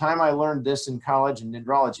that from the time I learned this in college in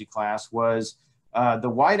dendrology class was the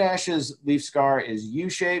white ash's leaf scar is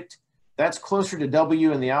U-shaped. That's closer to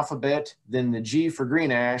W in the alphabet than the G for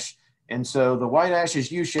green ash. And so the white ash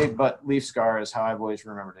is U-shaped, but leaf scar is how I've always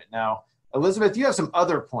remembered it. Now, Elizabeth, you have some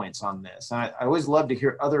other points on this. I always love to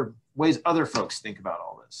hear other ways other folks think about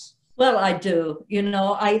all this. Well, I do. You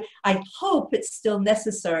know, I hope it's still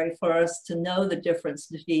necessary for us to know the difference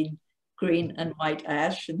between green and white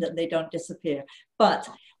ash and that they don't disappear. But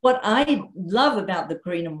what I love about the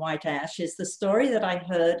green and white ash is the story that I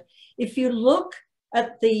heard. If you look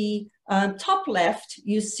at the top left,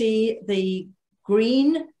 you see the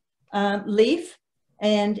green leaf.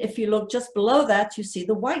 And if you look just below that, you see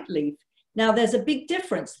the white leaf. Now there's a big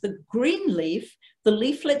difference. The green leaf, the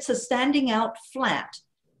leaflets are standing out flat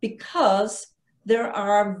because there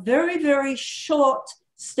are very, very short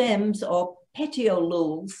stems or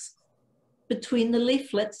petioles between the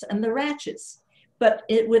leaflets and the rachis. But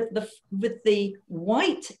with the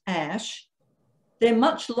white ash, they're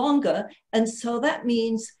much longer. And so that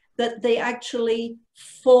means that they actually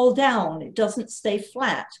fall down. It doesn't stay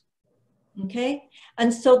flat. Okay.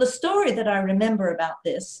 And so the story that I remember about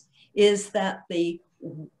this is that the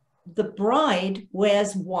bride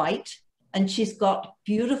wears white and she's got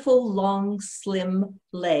beautiful, long, slim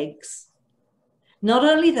legs. Not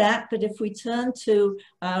only that, but if we turn to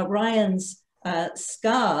Ryan's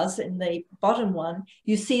scars in the bottom one,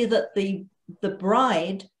 you see that the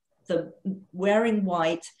bride, the wearing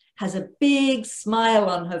white, has a big smile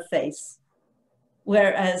on her face,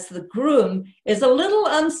 whereas the groom is a little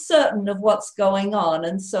uncertain of what's going on.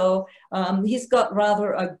 And so he's got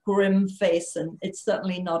rather a grim face, and it's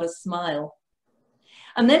certainly not a smile.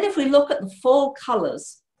 And then if we look at the fall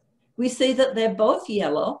colors, we see that they're both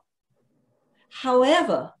yellow.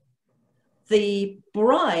 However, the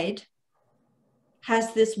bride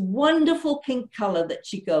has this wonderful pink color that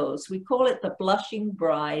she goes. We call it the blushing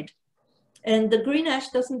bride. And the green ash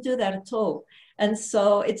doesn't do that at all. And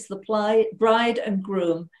so it's the bride and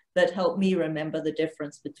groom that help me remember the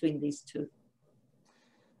difference between these two.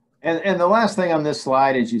 And the last thing on this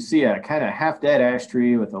slide is you see a kind of half-dead ash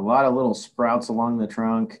tree with a lot of little sprouts along the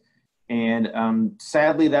trunk. And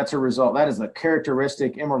sadly, that's a result. That is a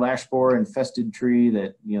characteristic emerald ash borer infested tree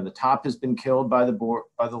that, you know, the top has been killed by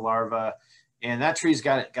the larva. And that tree's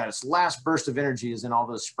got its last burst of energy is in all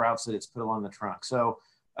those sprouts that it's put along the trunk. So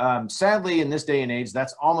sadly, in this day and age,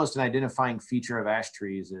 that's almost an identifying feature of ash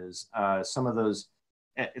trees is some of those,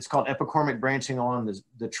 it's called epicormic branching along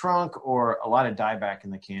the trunk, or a lot of dieback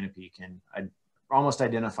in the canopy can almost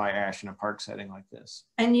identify ash in a park setting like this.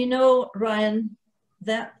 And you know, Ryan,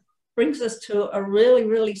 that brings us to a really,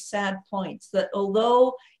 really sad point, that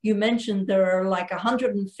although you mentioned there are like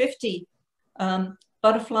 150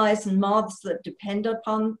 butterflies and moths that depend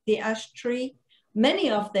upon the ash tree, many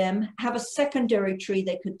of them have a secondary tree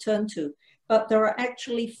they could turn to, but there are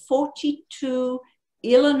actually 42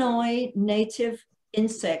 Illinois native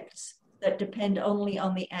insects that depend only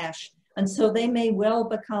on the ash. And so they may well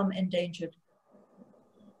become endangered.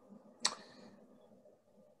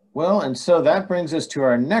 Well, and so that brings us to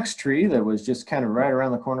our next tree that was just kind of right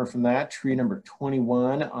around the corner from that, tree number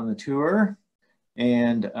 21 on the tour.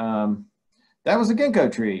 And that was a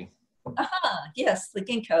ginkgo tree. Yes, the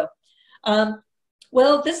ginkgo.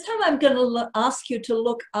 Well, this time I'm going to ask you to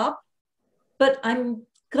look up, but I'm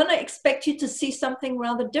going to expect you to see something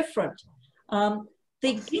rather different. The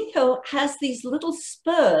ginkgo has these little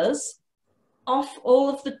spurs off all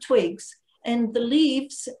of the twigs, and the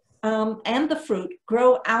leaves and the fruit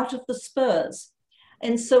grow out of the spurs.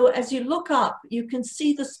 And so as you look up, you can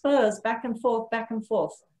see the spurs back and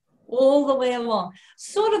forth, all the way along.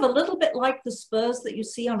 Sort of a little bit like the spurs that you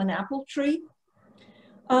see on an apple tree.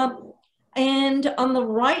 And on the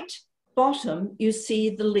right bottom, you see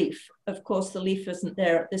the leaf. Of course, the leaf isn't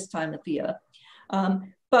there at this time of the year.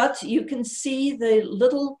 But you can see the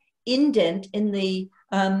little indent in the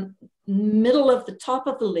middle of the top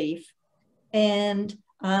of the leaf. And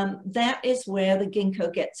that is where the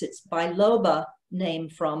ginkgo gets its biloba name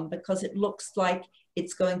from, because it looks like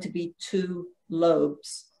it's going to be two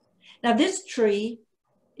lobes. Now, this tree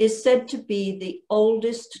is said to be the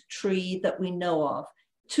oldest tree that we know of,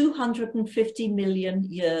 250 million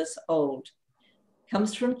years old.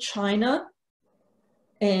 Comes from China,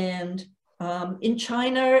 and in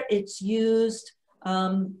China it's used,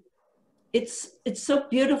 it's so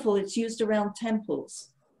beautiful, it's used around temples.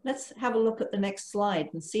 Let's have a look at the next slide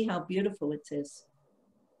and see how beautiful it is.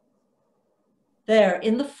 There,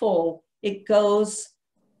 in the fall, it goes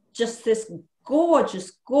just this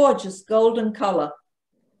gorgeous, gorgeous golden color.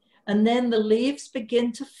 And then the leaves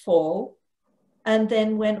begin to fall. And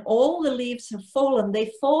then when all the leaves have fallen,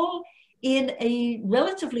 they fall in a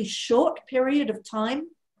relatively short period of time.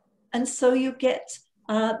 And so you get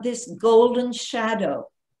this golden shadow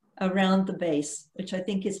around the base, which I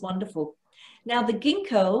think is wonderful. Now, the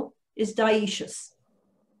ginkgo is dioecious.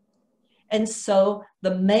 And so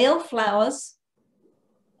the male flowers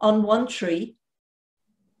on one tree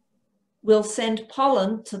will send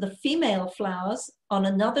pollen to the female flowers on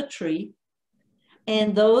another tree,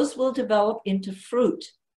 and those will develop into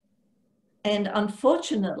fruit. And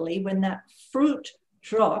unfortunately, when that fruit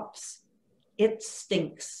drops, it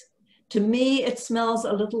stinks. To me, it smells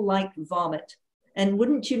a little like vomit. And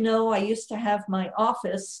wouldn't you know, I used to have my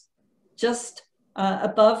office just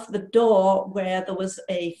above the door where there was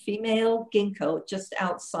a female ginkgo just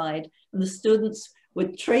outside, and the students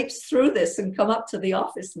would traipse through this and come up to the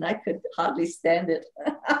office, and I could hardly stand it.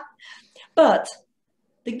 But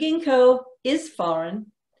the ginkgo is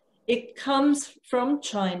foreign. It comes from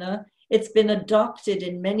China. It's been adopted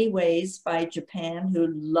in many ways by Japan, who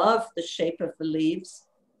love the shape of the leaves,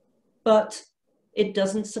 but it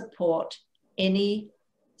doesn't support any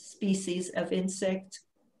species of insect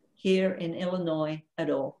here in Illinois at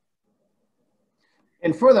all.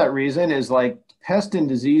 And for that reason is like pest and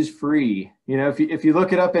disease free. You know, if you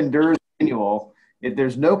look it up in Durr's manual,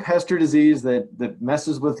 there's no pest or disease that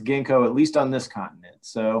messes with ginkgo, at least on this continent.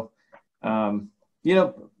 So, you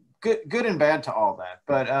know, good and bad to all that.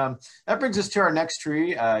 But that brings us to our next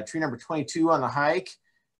tree, tree number 22 on the hike.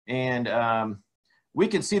 And we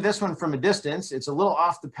can see this one from a distance. It's a little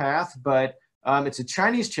off the path, but it's a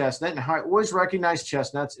Chinese chestnut, and how I always recognize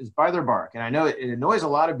chestnuts is by their bark. And I know it annoys a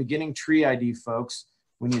lot of beginning tree ID folks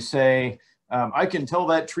when you say, I can tell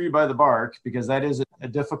that tree by the bark, because that is a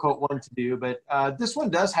difficult one to do. But this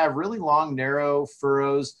one does have really long, narrow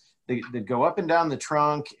furrows that go up and down the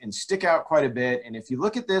trunk and stick out quite a bit. And if you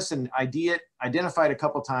look at this and identify it a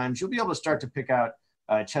couple times, you'll be able to start to pick out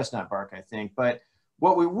chestnut bark, I think. But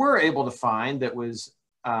what we were able to find that was,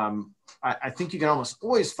 I think you can almost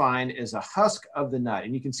always find, is a husk of the nut.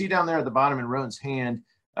 And you can see down there at the bottom in Rowan's hand,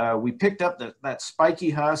 we picked up that spiky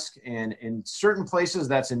husk, and in certain places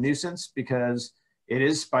that's a nuisance because it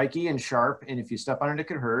is spiky and sharp, and if you step on it, it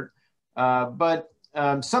could hurt. But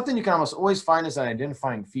something you can almost always find is an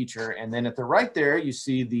identifying feature. And then at the right there, you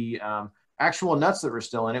see the actual nuts that were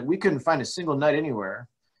still in it. We couldn't find a single nut anywhere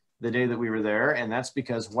the day that we were there, and that's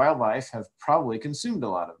because wildlife have probably consumed a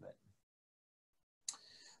lot of it.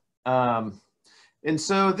 And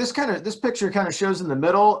so this picture kind of shows in the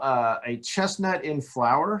middle a chestnut in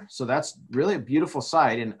flower. So that's really a beautiful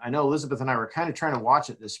sight. And I know Elizabeth and I were kind of trying to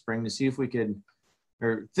watch it this spring to see if we could,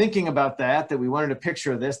 or thinking about that we wanted a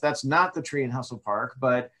picture of this. That's not the tree in Hessel Park,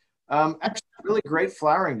 but actually a really great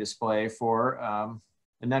flowering display for a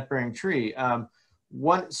nut-bearing tree.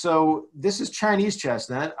 So this is Chinese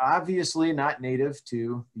chestnut, obviously not native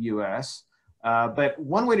to the US. But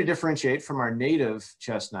one way to differentiate from our native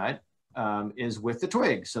chestnut is with the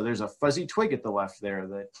twig. So there's a fuzzy twig at the left there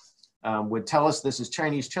that would tell us this is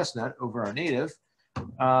Chinese chestnut over our native.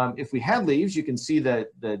 If we had leaves, you can see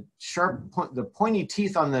the sharp, the pointy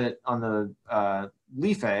teeth on the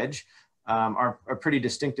leaf edge are a pretty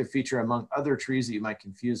distinctive feature among other trees that you might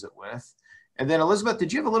confuse it with. And then Elizabeth,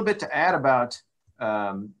 did you have a little bit to add about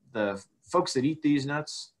the folks that eat these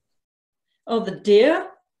nuts? Oh, the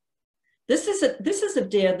deer. This is a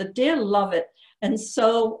deer. The deer love it. And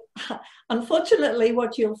so unfortunately,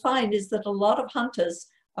 what you'll find is that a lot of hunters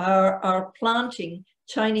are planting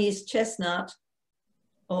Chinese chestnut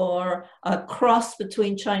or a cross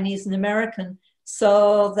between Chinese and American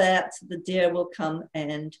so that the deer will come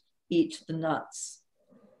and eat the nuts.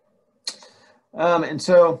 And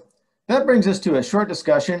so that brings us to a short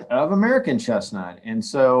discussion of American chestnut. And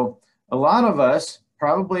so a lot of us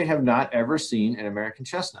probably have not ever seen an American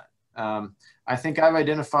chestnut. I think I've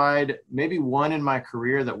identified maybe one in my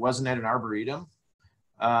career that wasn't at an arboretum.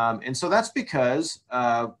 And so that's because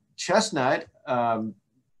chestnut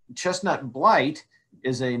blight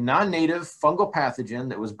is a non-native fungal pathogen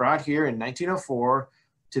that was brought here in 1904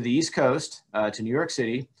 to the East Coast, to New York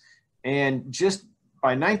City. And just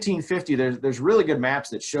by 1950, there's really good maps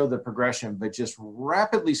that show the progression, but just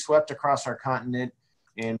rapidly swept across our continent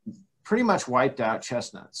and pretty much wiped out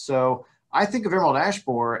chestnuts. So I think of emerald ash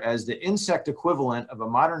borer as the insect equivalent of a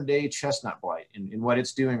modern day chestnut blight in what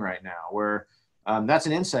it's doing right now, where that's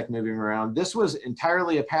an insect moving around. This was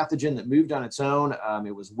entirely a pathogen that moved on its own.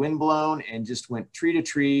 It was windblown and just went tree to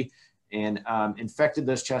tree and infected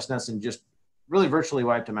those chestnuts and just really virtually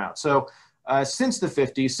wiped them out. So since the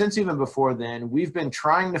 50s, since even before then, we've been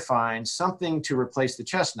trying to find something to replace the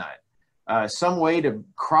chestnut. Some way to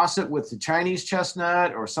cross it with the Chinese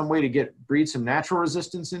chestnut or some way to breed some natural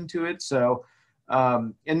resistance into it. So,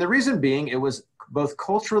 and the reason being, it was both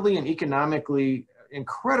culturally and economically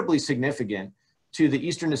incredibly significant to the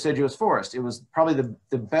eastern deciduous forest. It was probably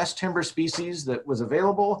the best timber species that was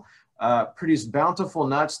available, produced bountiful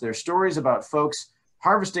nuts. There's stories about folks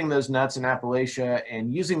harvesting those nuts in Appalachia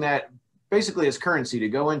and using that basically as currency to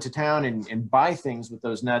go into town and buy things with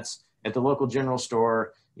those nuts at the local general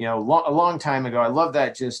store, you know, a long time ago. I love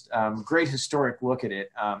that, just great historic look at it.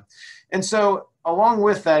 And so along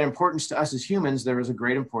with that importance to us as humans, there is a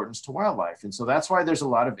great importance to wildlife. And so that's why there's a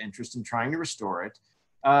lot of interest in trying to restore it.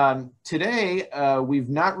 Today, we've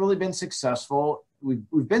not really been successful. We've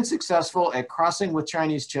been successful at crossing with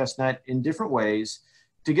Chinese chestnut in different ways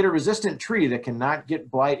to get a resistant tree that cannot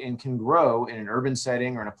get blight and can grow in an urban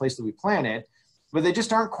setting or in a place that we plant it, but they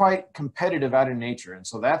just aren't quite competitive out in nature. And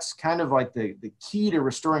so that's kind of like the key to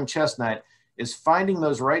restoring chestnut, is finding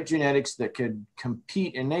those right genetics that could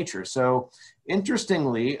compete in nature. So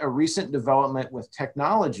interestingly, a recent development with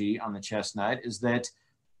technology on the chestnut is that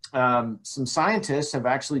some scientists have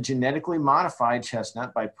actually genetically modified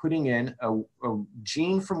chestnut by putting in a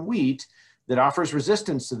gene from wheat that offers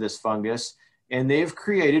resistance to this fungus. And they've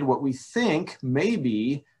created what we think may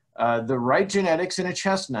be the right genetics in a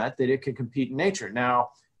chestnut that it could compete in nature.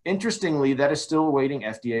 Now, interestingly, that is still awaiting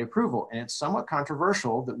FDA approval. And it's somewhat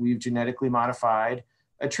controversial that we've genetically modified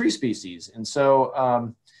a tree species. And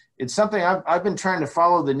so it's something I've been trying to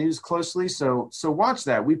follow the news closely. So watch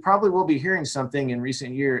that. We probably will be hearing something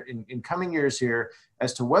in coming years here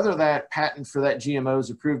as to whether that patent for that GMO is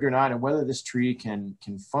approved or not, and whether this tree can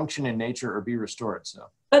function in nature or be restored. So.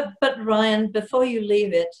 But Ryan, before you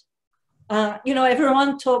leave it, you know,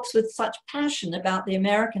 everyone talks with such passion about the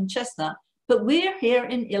American chestnut, but we're here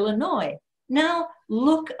in Illinois. Now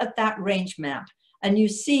look at that range map and you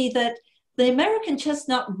see that the American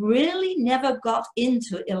chestnut really never got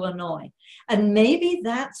into Illinois. And maybe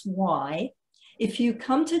that's why, if you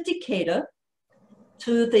come to Decatur,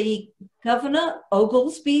 to the Governor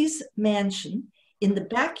Oglesby's mansion, in the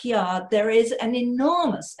backyard, there is an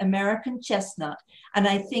enormous American chestnut. And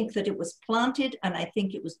I think that it was planted, and I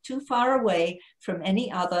think it was too far away from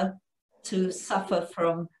any other to suffer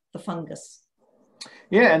from the fungus.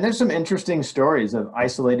 Yeah, and there's some interesting stories of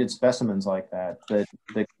isolated specimens like that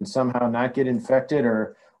can somehow not get infected,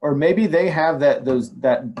 or maybe they have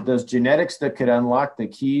those genetics that could unlock the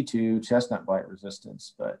key to chestnut blight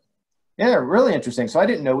resistance. But yeah, really interesting. So I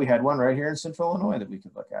didn't know we had one right here in Central Illinois that we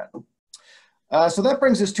could look at. So that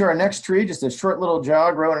brings us to our next tree, just a short little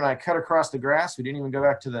jog. Rowan and I cut across the grass. We didn't even go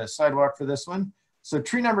back to the sidewalk for this one. So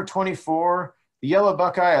tree number 24, the yellow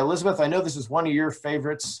buckeye. Elizabeth, I know this is one of your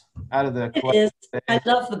favorites out of the collection. It is. I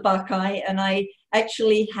love the buckeye, and I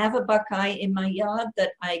actually have a buckeye in my yard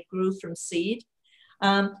that I grew from seed.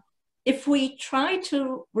 If we try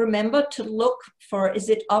to remember to look for, is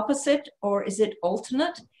it opposite or is it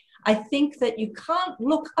alternate? I think that you can't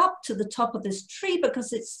look up to the top of this tree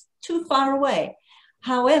because it's too far away.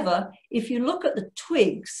 However, if you look at the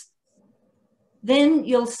twigs, then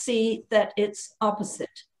you'll see that it's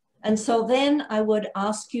opposite. And so then I would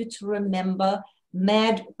ask you to remember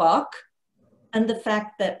mad buck and the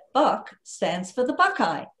fact that buck stands for the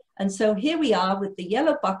buckeye. And so here we are with the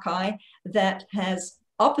yellow buckeye that has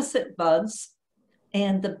opposite buds,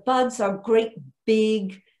 and the buds are great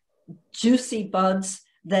big juicy buds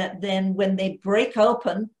that then when they break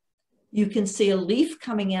open, you can see a leaf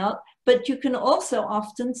coming out, but you can also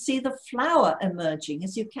often see the flower emerging,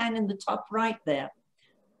 as you can in the top right there.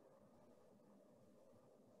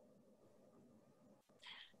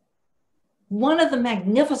 One of the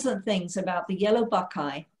magnificent things about the yellow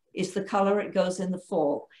buckeye is the color it goes in the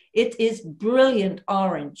fall. It is brilliant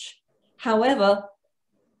orange. However,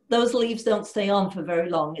 those leaves don't stay on for very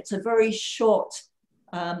long. It's a very short,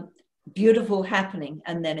 beautiful happening,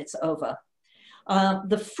 and then it's over.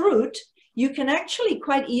 The fruit, you can actually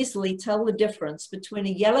quite easily tell the difference between a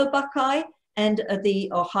yellow buckeye and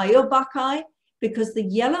the Ohio buckeye, because the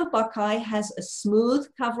yellow buckeye has a smooth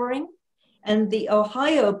covering and the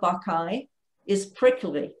Ohio buckeye is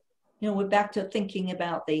prickly. You know, we're back to thinking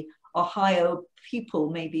about the Ohio people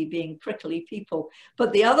maybe being prickly people.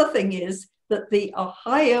 But the other thing is that the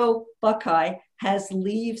Ohio buckeye has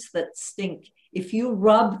leaves that stink. If you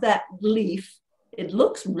rub that leaf, it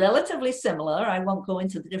looks relatively similar. I won't go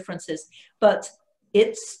into the differences, but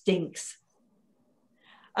it stinks.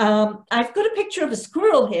 I've got a picture of a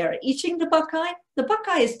squirrel here eating the buckeye. The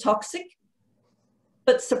buckeye is toxic,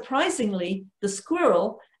 but surprisingly, the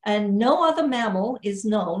squirrel and no other mammal is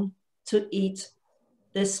known to eat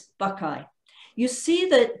this buckeye. You see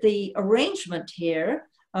that the arrangement here,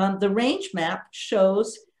 the range map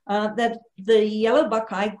shows that the yellow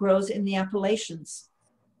buckeye grows in the Appalachians.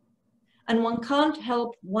 And one can't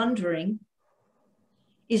help wondering,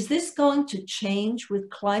 is this going to change with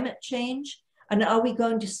climate change? And are we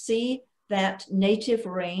going to see that native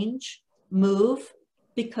range move?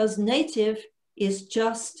 Because native is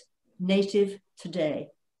just native today.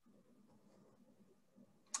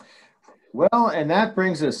 Well, and that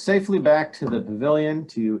brings us safely back to the pavilion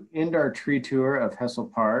to end our tree tour of Hessel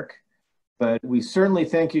Park. But we certainly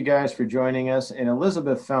thank you guys for joining us. And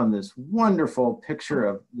Elizabeth found this wonderful picture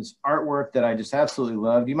of this artwork that I just absolutely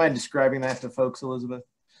love. Do you mind describing that to folks, Elizabeth?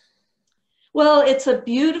 Well, it's a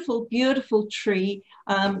beautiful, beautiful tree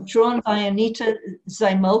drawn by Anita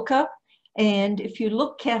Zaimoka. And if you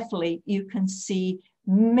look carefully, you can see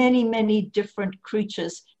many, many different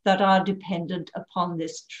creatures that are dependent upon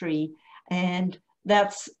this tree. And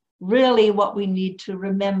that's really what we need to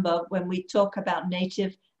remember when we talk about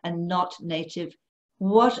native and not native.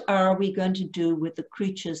 What are we going to do with the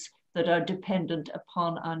creatures that are dependent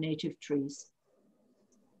upon our native trees?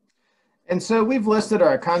 And so we've listed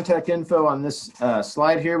our contact info on this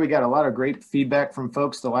slide here. We got a lot of great feedback from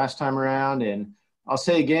folks the last time around. And I'll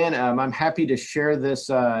say again, I'm happy to share this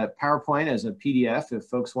PowerPoint as a PDF. If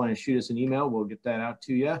folks want to shoot us an email, we'll get that out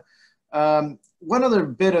to you. One other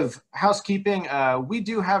bit of housekeeping, we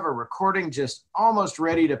do have a recording just almost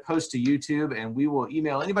ready to post to YouTube, and we will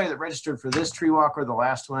email anybody that registered for this tree walk or the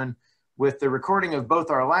last one with the recording of both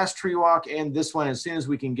our last tree walk and this one as soon as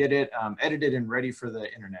we can get it edited and ready for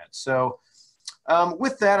the internet. So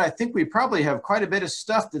with that, I think we probably have quite a bit of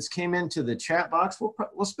stuff that's came into the chat box.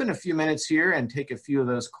 We'll spend a few minutes here and take a few of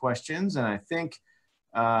those questions, and I think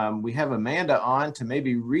we have Amanda on to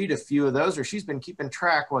maybe read a few of those, or she's been keeping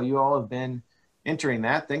track while you all have been entering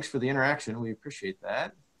that. Thanks for the interaction. We appreciate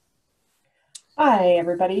that. Hi,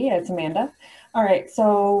 everybody. It's Amanda. All right,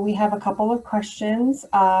 so we have a couple of questions.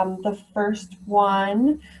 The first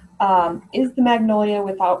one, is the magnolia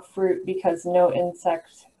without fruit because no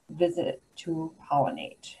insects visit to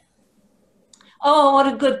pollinate? Oh,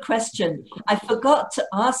 what a good question. I forgot to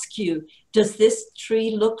ask you, does this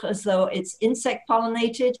tree look as though it's insect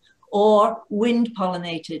pollinated or wind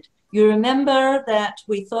pollinated? You remember that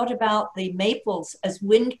we thought about the maples as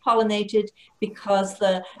wind pollinated because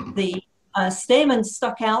the stamens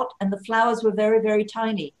stuck out and the flowers were very, very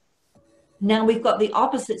tiny. Now we've got the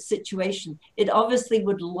opposite situation. It obviously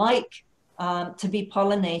would like to be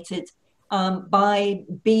pollinated by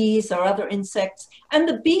bees or other insects. And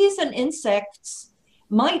the bees and insects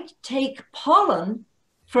might take pollen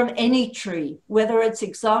from any tree, whether it's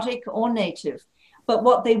exotic or native. But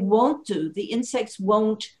what they won't do, the insects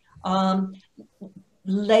won't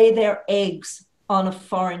lay their eggs on a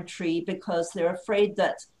foreign tree because they're afraid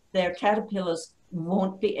that their caterpillars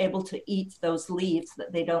won't be able to eat those leaves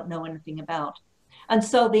that they don't know anything about. And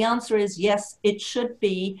so the answer is yes, it should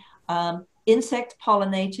be insect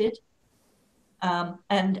pollinated.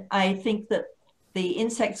 And I think that the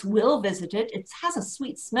insects will visit it. It has a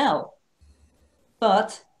sweet smell,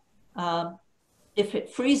 but if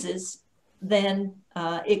it freezes, then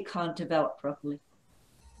it can't develop properly.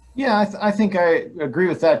 Yeah, I think I agree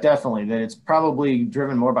with that definitely, that it's probably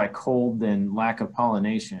driven more by cold than lack of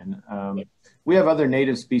pollination. we have other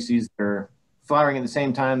native species that are flowering at the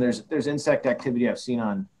same time. There's insect activity I've seen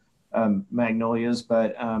on magnolias,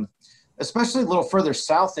 but especially a little further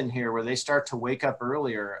south in here where they start to wake up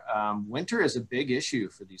earlier, winter is a big issue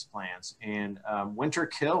for these plants, and winter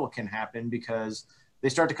kill can happen because they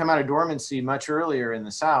start to come out of dormancy much earlier in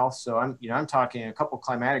the south. So I'm talking a couple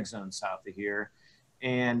climatic zones south of here,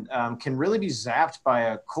 and can really be zapped by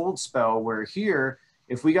a cold spell, where here,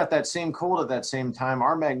 if we got that same cold at that same time,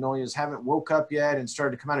 our magnolias haven't woke up yet and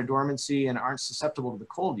started to come out of dormancy and aren't susceptible to the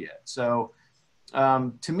cold yet. So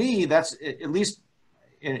to me, that's, at least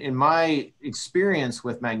in my experience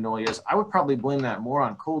with magnolias, I would probably blame that more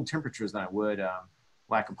on cold temperatures than I would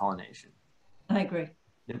lack of pollination. I agree.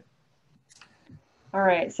 Yep. All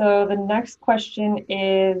right, so the next question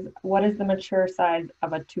is, what is the mature size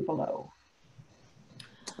of a tupelo?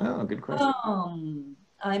 Oh, good question.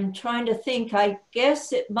 I'm trying to think. I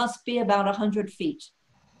guess it must be about 100 feet.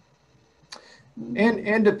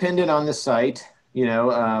 And dependent on the site,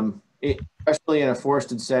 especially in a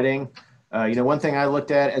forested setting. One thing I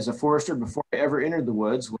looked at as a forester before I ever entered the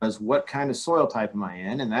woods was what kind of soil type am I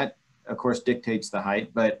in? And that, of course, dictates the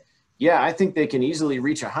height. But yeah, I think they can easily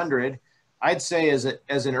reach 100. I'd say as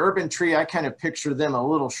an urban tree, I kind of picture them a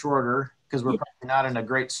little shorter because we're probably not in a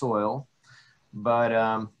great soil. But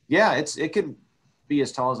yeah, it could be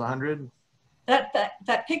as tall as 100.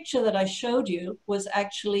 That picture that I showed you was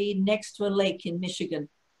actually next to a lake in Michigan.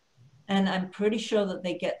 And I'm pretty sure that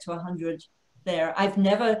they get to 100 there. I've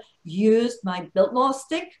never used my Biltmore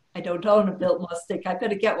stick. I don't own a Biltmore stick. I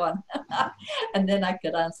better get one. And then I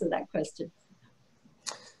could answer that question.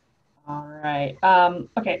 All right.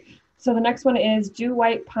 Okay. So the next one is, do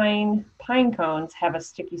white pine cones have a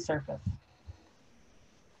sticky surface?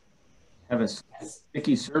 Have a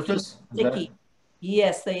sticky surface? Sticky.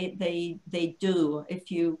 Yes, they do.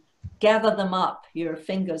 If you gather them up, your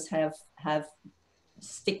fingers have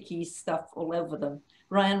sticky stuff all over them.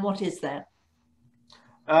 Ryan, what is that?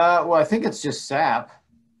 Well, I think it's just sap.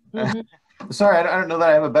 Mm-hmm. Sorry, I don't know that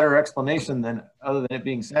I have a better explanation other than it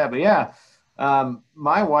being sap. But yeah,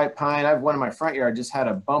 my white pine, I have one in my front yard, just had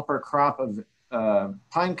a bumper crop of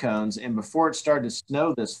pine cones. And before it started to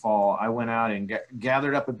snow this fall, I went out and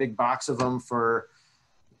gathered up a big box of them for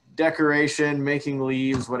decoration, making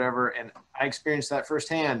leaves, whatever. And I experienced that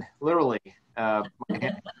firsthand, literally. My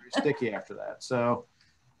hands were very sticky after that. So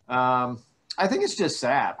I think it's just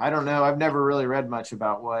sap. I don't know. I've never really read much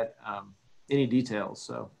about any details.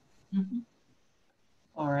 So. Mm-hmm.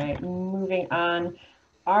 All right, moving on.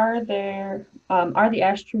 Are the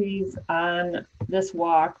ash trees on this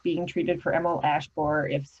walk being treated for emerald ash borer?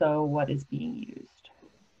 If so, what is being used?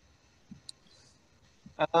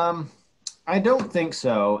 I don't think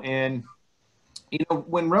so. And,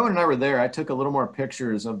 when Rowan and I were there, I took a little more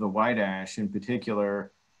pictures of the white ash in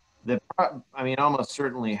particular that, almost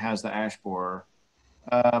certainly has the ash borer.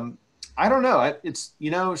 I don't know. It's,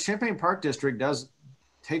 Champaign Park District does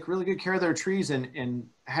take really good care of their trees and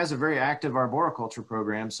has a very active arboriculture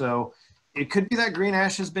program. So it could be that green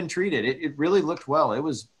ash has been treated. It really looked well. It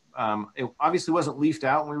was, it obviously wasn't leafed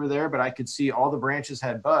out when we were there, but I could see all the branches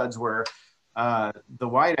had buds where the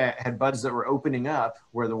white ash had buds that were opening up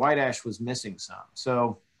where the white ash was missing some.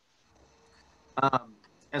 So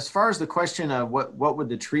as far as the question of what would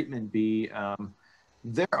the treatment be,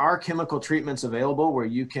 there are chemical treatments available where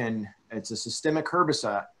it's a systemic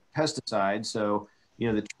pesticide. So,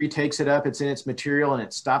 the tree takes it up, it's in its material, and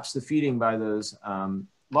it stops the feeding by those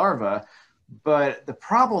larvae. But the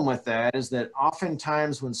problem with that is that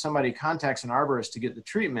oftentimes when somebody contacts an arborist to get the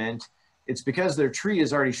treatment, it's because their tree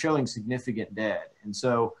is already showing significant dead. And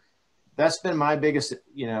so that's been my biggest,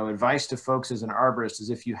 advice to folks as an arborist is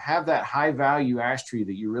if you have that high value ash tree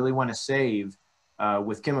that you really want to save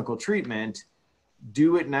with chemical treatment,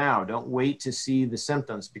 do it now. Don't wait to see the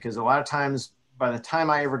symptoms, because a lot of times by the time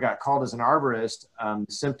I ever got called as an arborist, the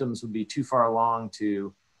symptoms would be too far along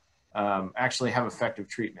to actually have effective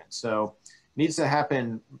treatment. So it needs to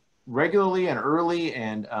happen regularly and early.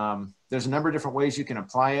 And there's a number of different ways you can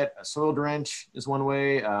apply it. A soil drench is one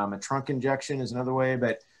way, a trunk injection is another way,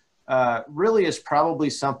 but really is probably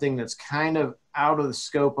something that's kind of out of the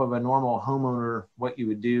scope of a normal homeowner, what you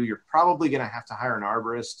would do. You're probably going to have to hire an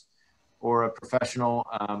arborist or a professional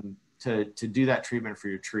to do that treatment for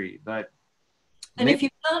your tree. And if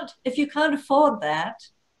you can't afford that,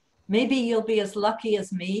 maybe you'll be as lucky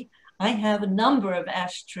as me. I have a number of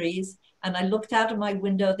ash trees, and I looked out of my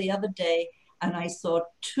window the other day and I saw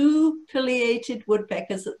 2 pileated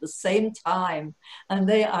woodpeckers at the same time, and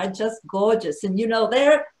they are just gorgeous. And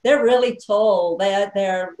they're really tall.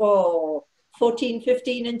 They're 14,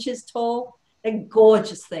 15 inches tall. They're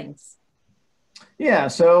gorgeous things. Yeah.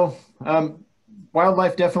 So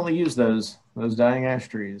wildlife definitely use those dying ash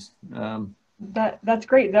trees. That's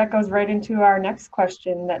great. That goes right into our next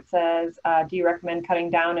question that says, do you recommend cutting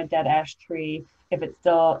down a dead ash tree if it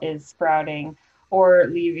still is sprouting, or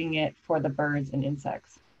leaving it for the birds and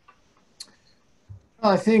insects?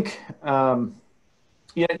 Well, I think, I've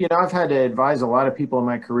had to advise a lot of people in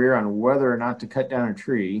my career on whether or not to cut down a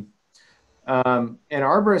tree. And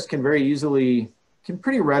arborists can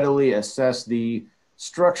pretty readily assess the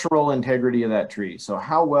structural integrity of that tree. So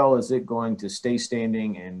how well is it going to stay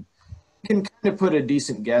standing, and can kind of put a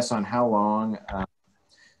decent guess on how long.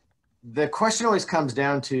 The question always comes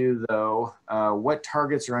down to, though, what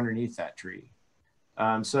targets are underneath that tree.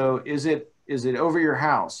 So is it over your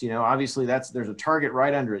house? Obviously there's a target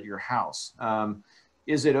right under it, your house.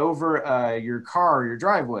 Is it over your car or your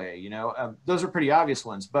driveway? Those are pretty obvious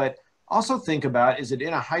ones, but also think about, is it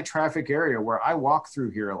in a high traffic area where I walk through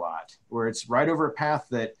here a lot, where it's right over a path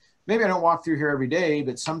that maybe I don't walk through here every day,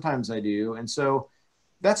 but sometimes I do. And so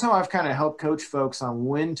that's how I've kind of helped coach folks on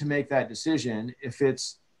when to make that decision. If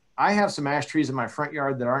I have some ash trees in my front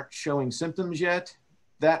yard that aren't showing symptoms yet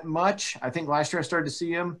that much. I think last year I started to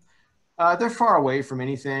see them. They're far away from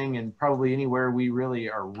anything and probably anywhere we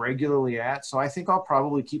really are regularly at. So I think I'll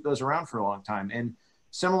probably keep those around for a long time. And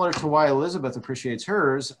similar to why Elizabeth appreciates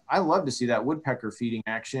hers, I love to see that woodpecker feeding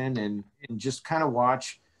action and just kind of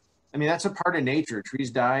watch. I mean, that's a part of nature.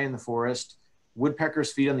 Trees die in the forest.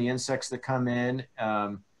 Woodpeckers feed on the insects that come in.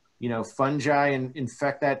 Fungi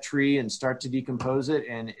infect that tree and start to decompose it.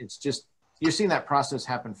 And it's just, you're seeing that process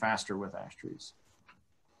happen faster with ash trees.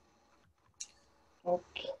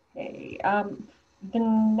 Okay. The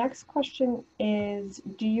next question is,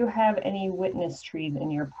 do you have any witness trees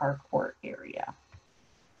in your park or area?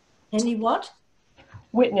 Any what?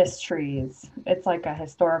 Witness trees. It's like a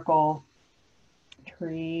historical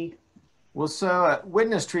tree. Well, so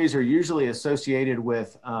witness trees are usually associated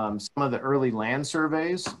with some of the early land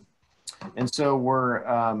surveys. And so we're,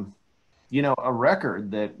 a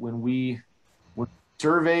record that when we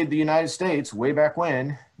surveyed the United States way back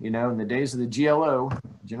when, in the days of the GLO,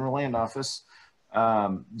 General Land Office,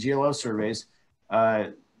 GLO surveys,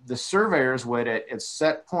 the surveyors would at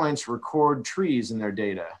set points record trees in their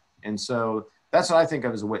data. And so that's what I think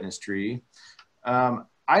of as a witness tree.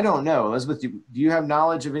 I don't know. Elizabeth, do you have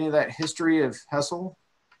knowledge of any of that history of Hessel?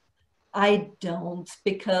 I don't,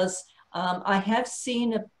 because I have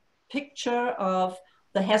seen a picture of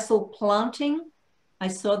the Hessel planting. I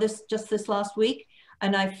saw this just this last week,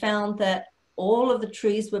 and I found that all of the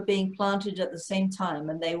trees were being planted at the same time,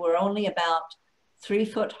 and they were only about 3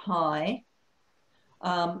 foot high.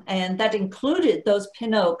 And that included those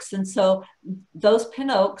pin oaks. And so those pin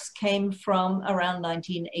oaks came from around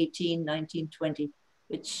 1918, 1920,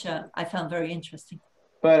 which I found very interesting.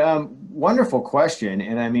 But wonderful question.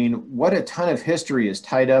 And I mean, what a ton of history is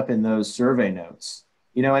tied up in those survey notes.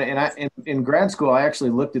 In grad school, I actually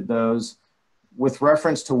looked at those with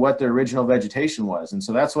reference to what the original vegetation was. And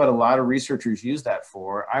so that's what a lot of researchers use that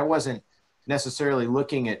for. I wasn't necessarily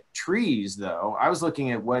looking at trees, though. I was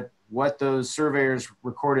looking at what those surveyors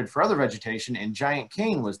recorded for other vegetation, and giant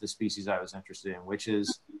cane was the species I was interested in, which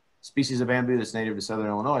is a species of bamboo that's native to Southern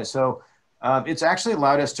Illinois. So it's actually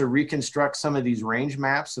allowed us to reconstruct some of these range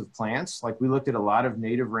maps of plants. Like we looked at a lot of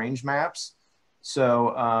native range maps.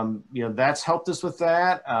 So, that's helped us with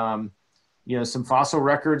that. Some fossil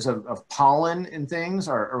records of pollen and things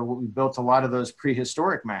are what we built a lot of those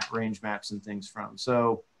prehistoric range maps and things from.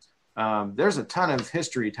 So there's a ton of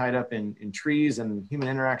history tied up in trees and human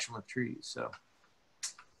interaction with trees. So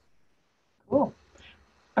cool.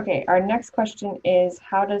 Okay, our next question is,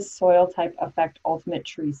 how does soil type affect ultimate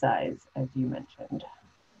tree size, as you mentioned?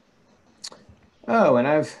 Oh,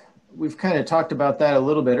 and we've kind of talked about that a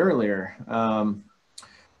little bit earlier.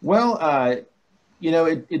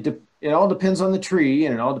 It all depends on the tree,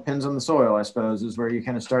 and it all depends on the soil, I suppose, is where you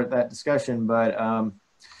kind of start that discussion. But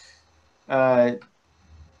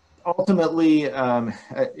ultimately,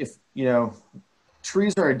 if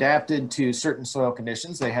trees are adapted to certain soil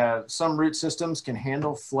conditions. They have some root systems can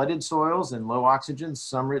handle flooded soils and low oxygen.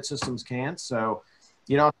 Some root systems can't. So,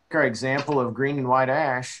 I'll take our example of green and white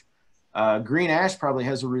ash. Green ash probably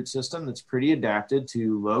has a root system that's pretty adapted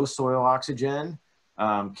to low soil oxygen,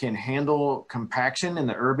 can handle compaction in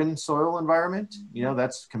the urban soil environment.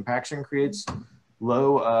 That's compaction creates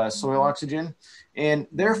low soil oxygen, and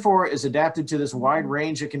therefore is adapted to this wide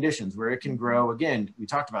range of conditions where it can grow. Again, we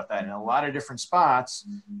talked about that in a lot of different spots,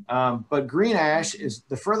 but green ash is,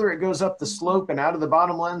 the further it goes up the slope and out of the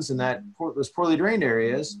bottomlands and those poorly drained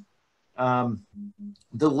areas,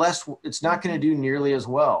 the less it's not going to do nearly as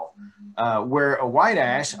well. Where a white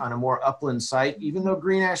ash on a more upland site, even though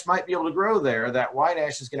green ash might be able to grow there, that white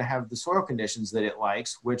ash is going to have the soil conditions that it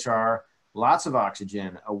likes, which are lots of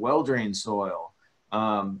oxygen, a well-drained soil,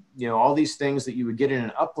 you know, all these things that you would get in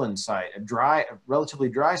an upland site, a relatively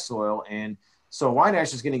dry soil. And so white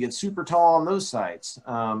ash is going to get super tall on those sites.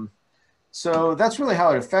 So that's really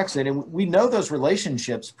how it affects it. And we know those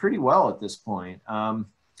relationships pretty well at this point.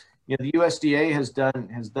 You know, the USDA has done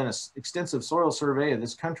an extensive soil survey of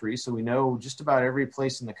this country, so we know just about every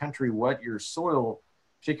place in the country what your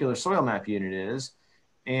particular soil map unit is.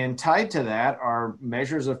 And tied to that are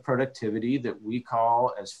measures of productivity that we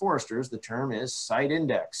call, as foresters, the term is site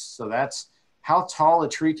index. So that's how tall a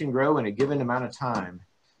tree can grow in a given amount of time.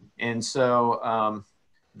 And so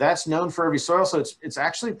that's known for every soil. So it's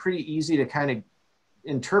actually pretty easy to kind of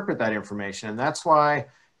interpret that information. And that's why,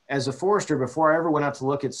 as a forester, before I ever went out to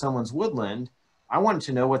look at someone's woodland, I wanted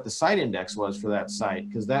to know what the site index was for that site,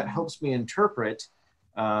 because that helps me interpret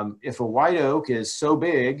if a white oak is so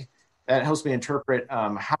big, that helps me interpret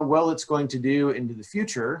how well it's going to do into the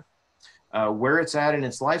future, where it's at in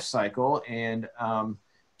its life cycle, and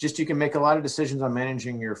just you can make a lot of decisions on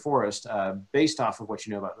managing your forest based off of what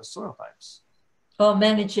you know about the soil types. Or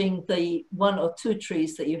managing the 1 or 2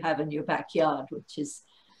 trees that you have in your backyard, which is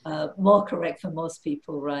more correct for most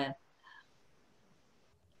people, Ryan.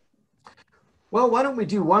 Well, why don't we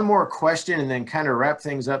do one more question and then kind of wrap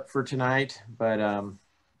things up for tonight? But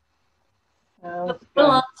we'll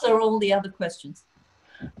answer all the other questions.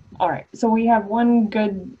 All right, so we have one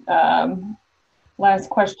good last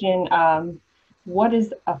question. What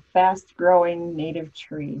is a fast-growing native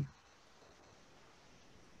tree?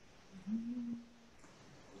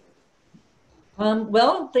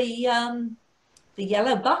 Well, the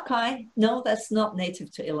yellow buckeye, no, that's not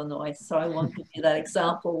native to Illinois, so I won't give you that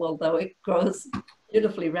example, although it grows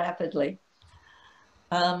beautifully rapidly.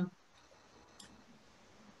 What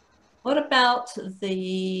about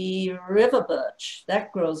the river birch?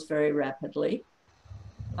 That grows very rapidly.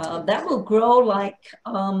 That will grow like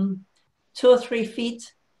 2 or 3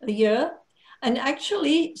 feet a year. And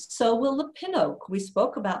actually, so will the pin oak. We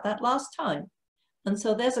spoke about that last time. And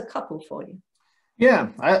so there's a couple for you. Yeah,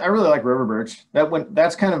 I really like river birch.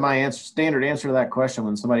 That's kind of my standard answer to that question.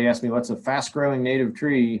 When somebody asks me what's a fast-growing native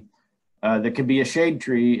tree that could be a shade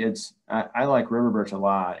tree, I like river birch a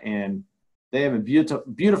lot, and they have a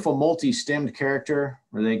beautiful multi-stemmed character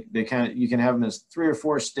where you can have them as 3 or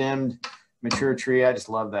 4 stemmed mature tree. I just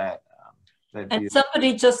love that. And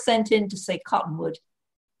somebody just sent in to say cottonwood.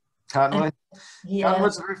 Cottonwood? Yeah.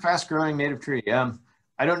 Cottonwood's a very fast-growing native tree.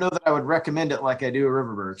 I don't know that I would recommend it like I do a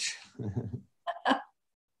river birch.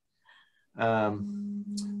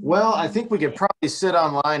 Well, I think we could probably sit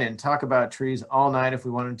online and talk about trees all night if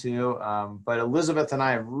we wanted to. But Elizabeth and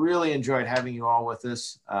I have really enjoyed having you all with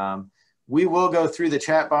us. We will go through the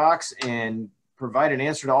chat box and provide an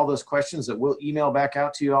answer to all those questions that we'll email back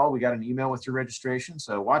out to you all. We got an email with your registration,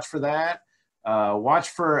 so watch for that. Watch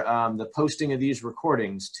for the posting of these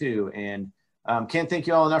recordings too. And can't thank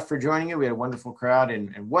you all enough for joining us. We had a wonderful crowd,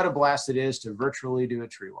 and what a blast it is to virtually do a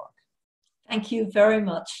tree walk. Thank you very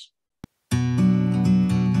much.